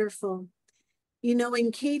 That's wonderful.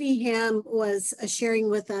 And Katie Ham was sharing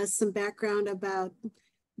with us some background about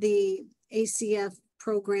the ACF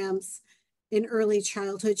programs in early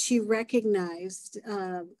childhood. She recognized,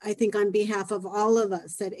 I think on behalf of all of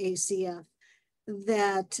us at ACF,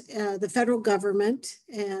 that the federal government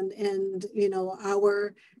and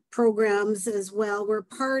our programs as well were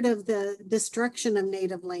part of the destruction of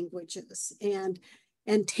Native languages and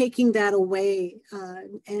taking that away,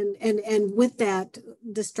 and with that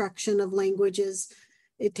destruction of languages,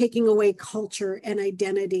 taking away culture and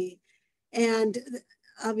identity. And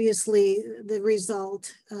obviously the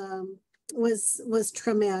result was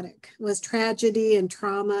traumatic, was tragedy and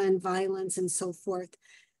trauma and violence and so forth.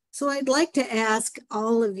 So I'd like to ask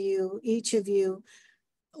all of you, each of you,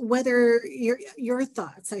 whether your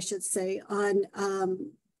thoughts, I should say, on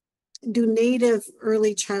do Native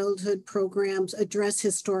early childhood programs address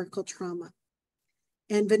historical trauma?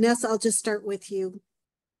 And Vanessa, I'll just start with you,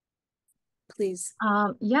 please.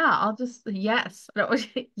 Yeah, yes.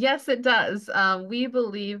 Yes, it does. We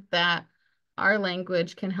believe that our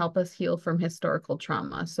language can help us heal from historical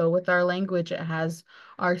trauma. So with our language, it has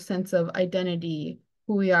our sense of identity,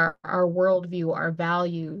 who we are, our worldview, our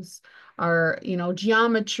values, our,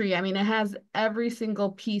 geometry. I mean, it has every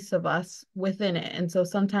single piece of us within it. And so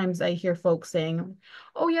sometimes I hear folks saying,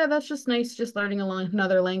 oh yeah, that's just nice, just learning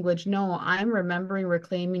another language. No, I'm remembering,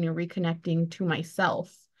 reclaiming, and reconnecting to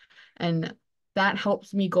myself. And that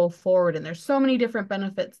helps me go forward. And there's so many different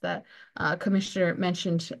benefits that Commissioner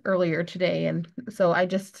mentioned earlier today. And so I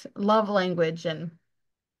just love language. And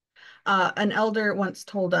An elder once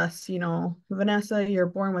told us, you know, Vanessa, you're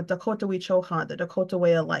born with Dakota Wichoha, the Dakota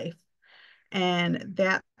way of life. And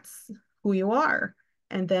that's who you are.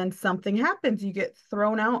 And then something happens, you get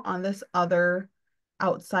thrown out on this other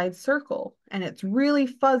outside circle. And it's really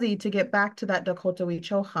fuzzy to get back to that Dakota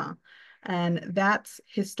Wichoha. And that's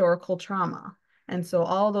historical trauma. And so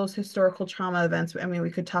all those historical trauma events, I mean,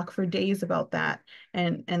 we could talk for days about that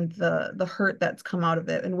and the hurt that's come out of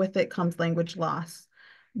it. And with it comes language loss.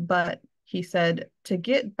 But he said, to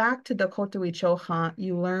get back to Dakota Wichoha,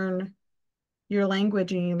 you learn your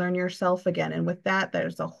language and you learn yourself again. And with that,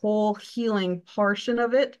 there's a whole healing portion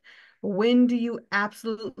of it. When do you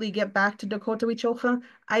absolutely get back to Dakota Wichoha?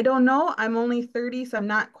 I don't know. I'm only 30, so I'm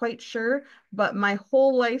not quite sure. But my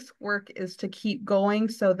whole life's work is to keep going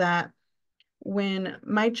so that when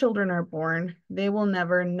my children are born, they will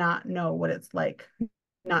never not know what it's like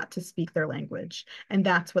not to speak their language. And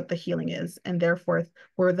that's what the healing is. And therefore,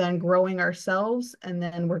 we're then growing ourselves and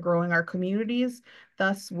then we're growing our communities.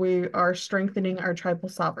 Thus, we are strengthening our tribal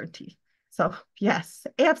sovereignty. So yes,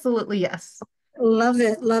 absolutely yes. Love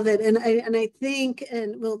it, love it. And I think,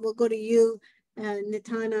 and we'll go to you,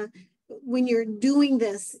 Nitana, when you're doing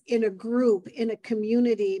this in a group, in a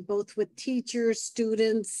community, both with teachers,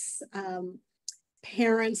 students,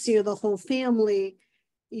 parents, you know, the whole family,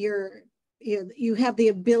 you have the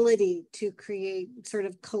ability to create sort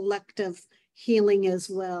of collective healing as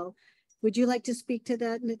well. Would you like to speak to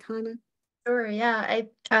that, Nitana? Sure, yeah.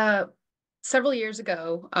 Several years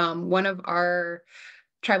ago, one of our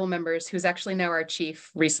tribal members, who's actually now our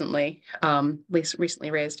chief recently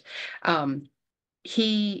raised,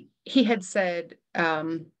 he had said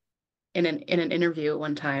in an interview at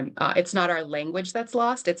one time, it's not our language that's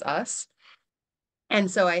lost, it's us. And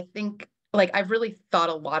so I think, like, I've really thought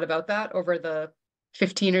a lot about that over the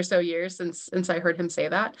 15 or so years since I heard him say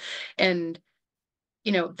that. And,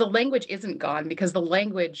 you know, the language isn't gone because the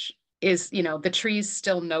language is, you know, the trees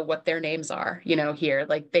still know what their names are, you know, here.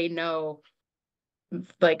 Like, they know,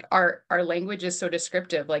 like, our language is so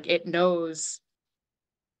descriptive, like, it knows,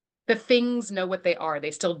 the things know what they are.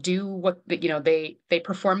 They still do what, you know, they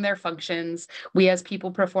perform their functions. We as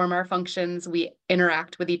people perform our functions. We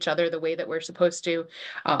interact with each other the way that we're supposed to.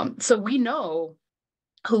 So we know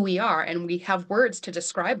who we are and we have words to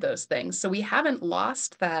describe those things. So we haven't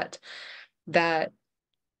lost that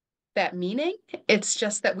meaning. It's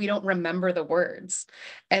just that we don't remember the words.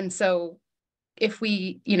 And so if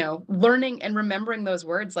we, you know, learning and remembering those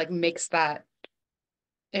words, like, makes that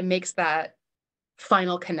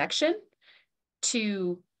final connection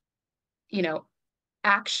to, you know,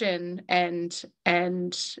 action and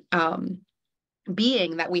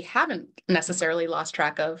being that we haven't necessarily lost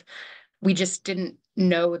track of. We just didn't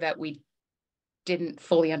know that we didn't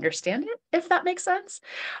fully understand it, if that makes sense.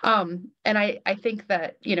 And I think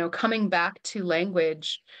that, you know, coming back to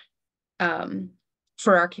language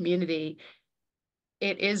for our community,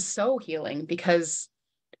 it is so healing because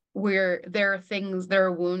there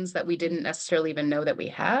are wounds that we didn't necessarily even know that we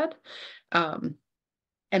had. And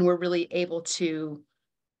we're really able to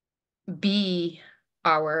be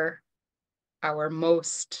our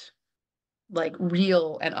most, like,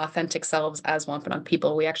 real and authentic selves as Wampanoag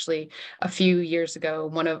people. We actually, a few years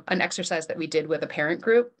ago, an exercise that we did with a parent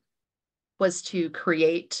group was to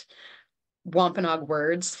create Wampanoag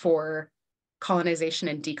words for colonization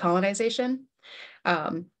and decolonization.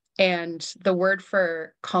 And the word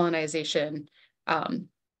for colonization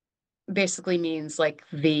basically means, like,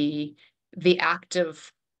 the act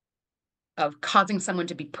of causing someone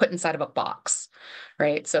to be put inside of a box,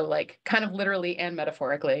 right? So, like, kind of literally and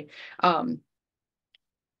metaphorically. And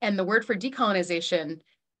the word for decolonization,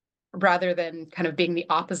 rather than kind of being the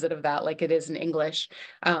opposite of that, like it is in English,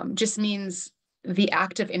 just means the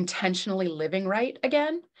act of intentionally living right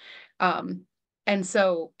again. And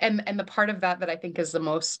so, and the part of that I think is the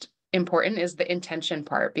most important is the intention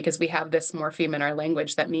part, because we have this morpheme in our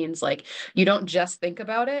language that means, like, you don't just think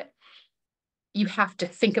about it, you have to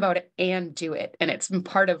think about it and do it. And it's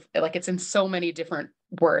part of, like, it's in so many different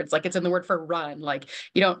words. Like, it's in the word for run. Like,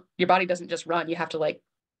 your body doesn't just run, you have to, like,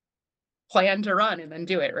 plan to run and then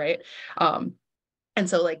do it, right? And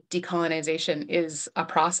so, like, decolonization is a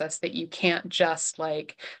process that you can't just,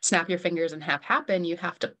 like, snap your fingers and have happen. You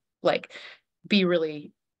have to, like, be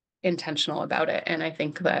really intentional about it. And I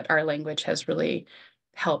think that our language has really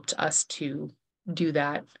helped us to do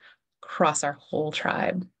that across our whole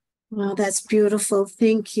tribe. Wow, that's beautiful.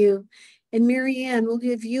 Thank you. And Marianne, we'll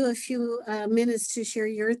give you a few minutes to share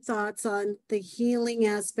your thoughts on the healing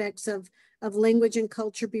aspects of language and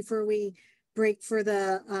culture before we break for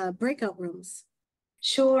the breakout rooms.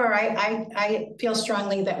 Sure, I feel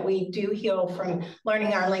strongly that we do heal from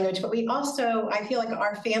learning our language, but we also, I feel like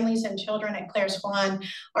our families and children at Claire Swan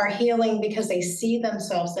are healing because they see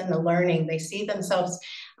themselves in the learning. They see themselves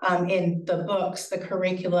in the books, the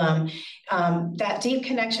curriculum, that deep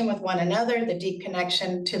connection with one another, the deep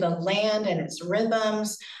connection to the land and its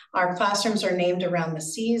rhythms. Our classrooms are named around the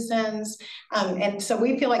seasons. And so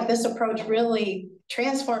we feel like this approach really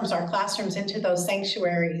transforms our classrooms into those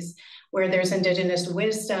sanctuaries where there's Indigenous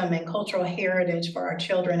wisdom and cultural heritage for our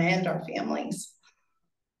children and our families.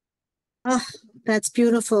 Oh, that's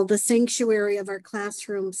beautiful. The sanctuary of our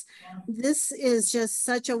classrooms. This is just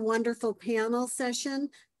such a wonderful panel session.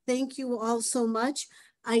 Thank you all so much.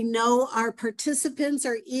 I know our participants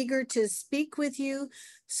are eager to speak with you.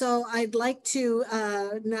 So I'd like to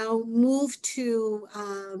now move to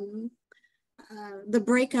the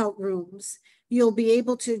breakout rooms. You'll be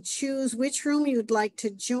able to choose which room you'd like to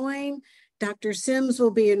join. Dr. Sims will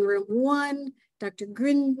be in room 1. Dr.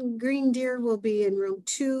 Greendeer will be in room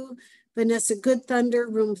 2. Vanessa Goodthunder,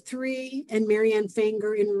 room 3, and Marianne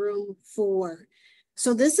Fanger in room 4.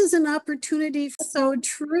 So this is an opportunity, so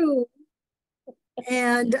true.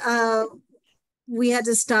 And we had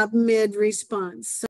to stop mid-response.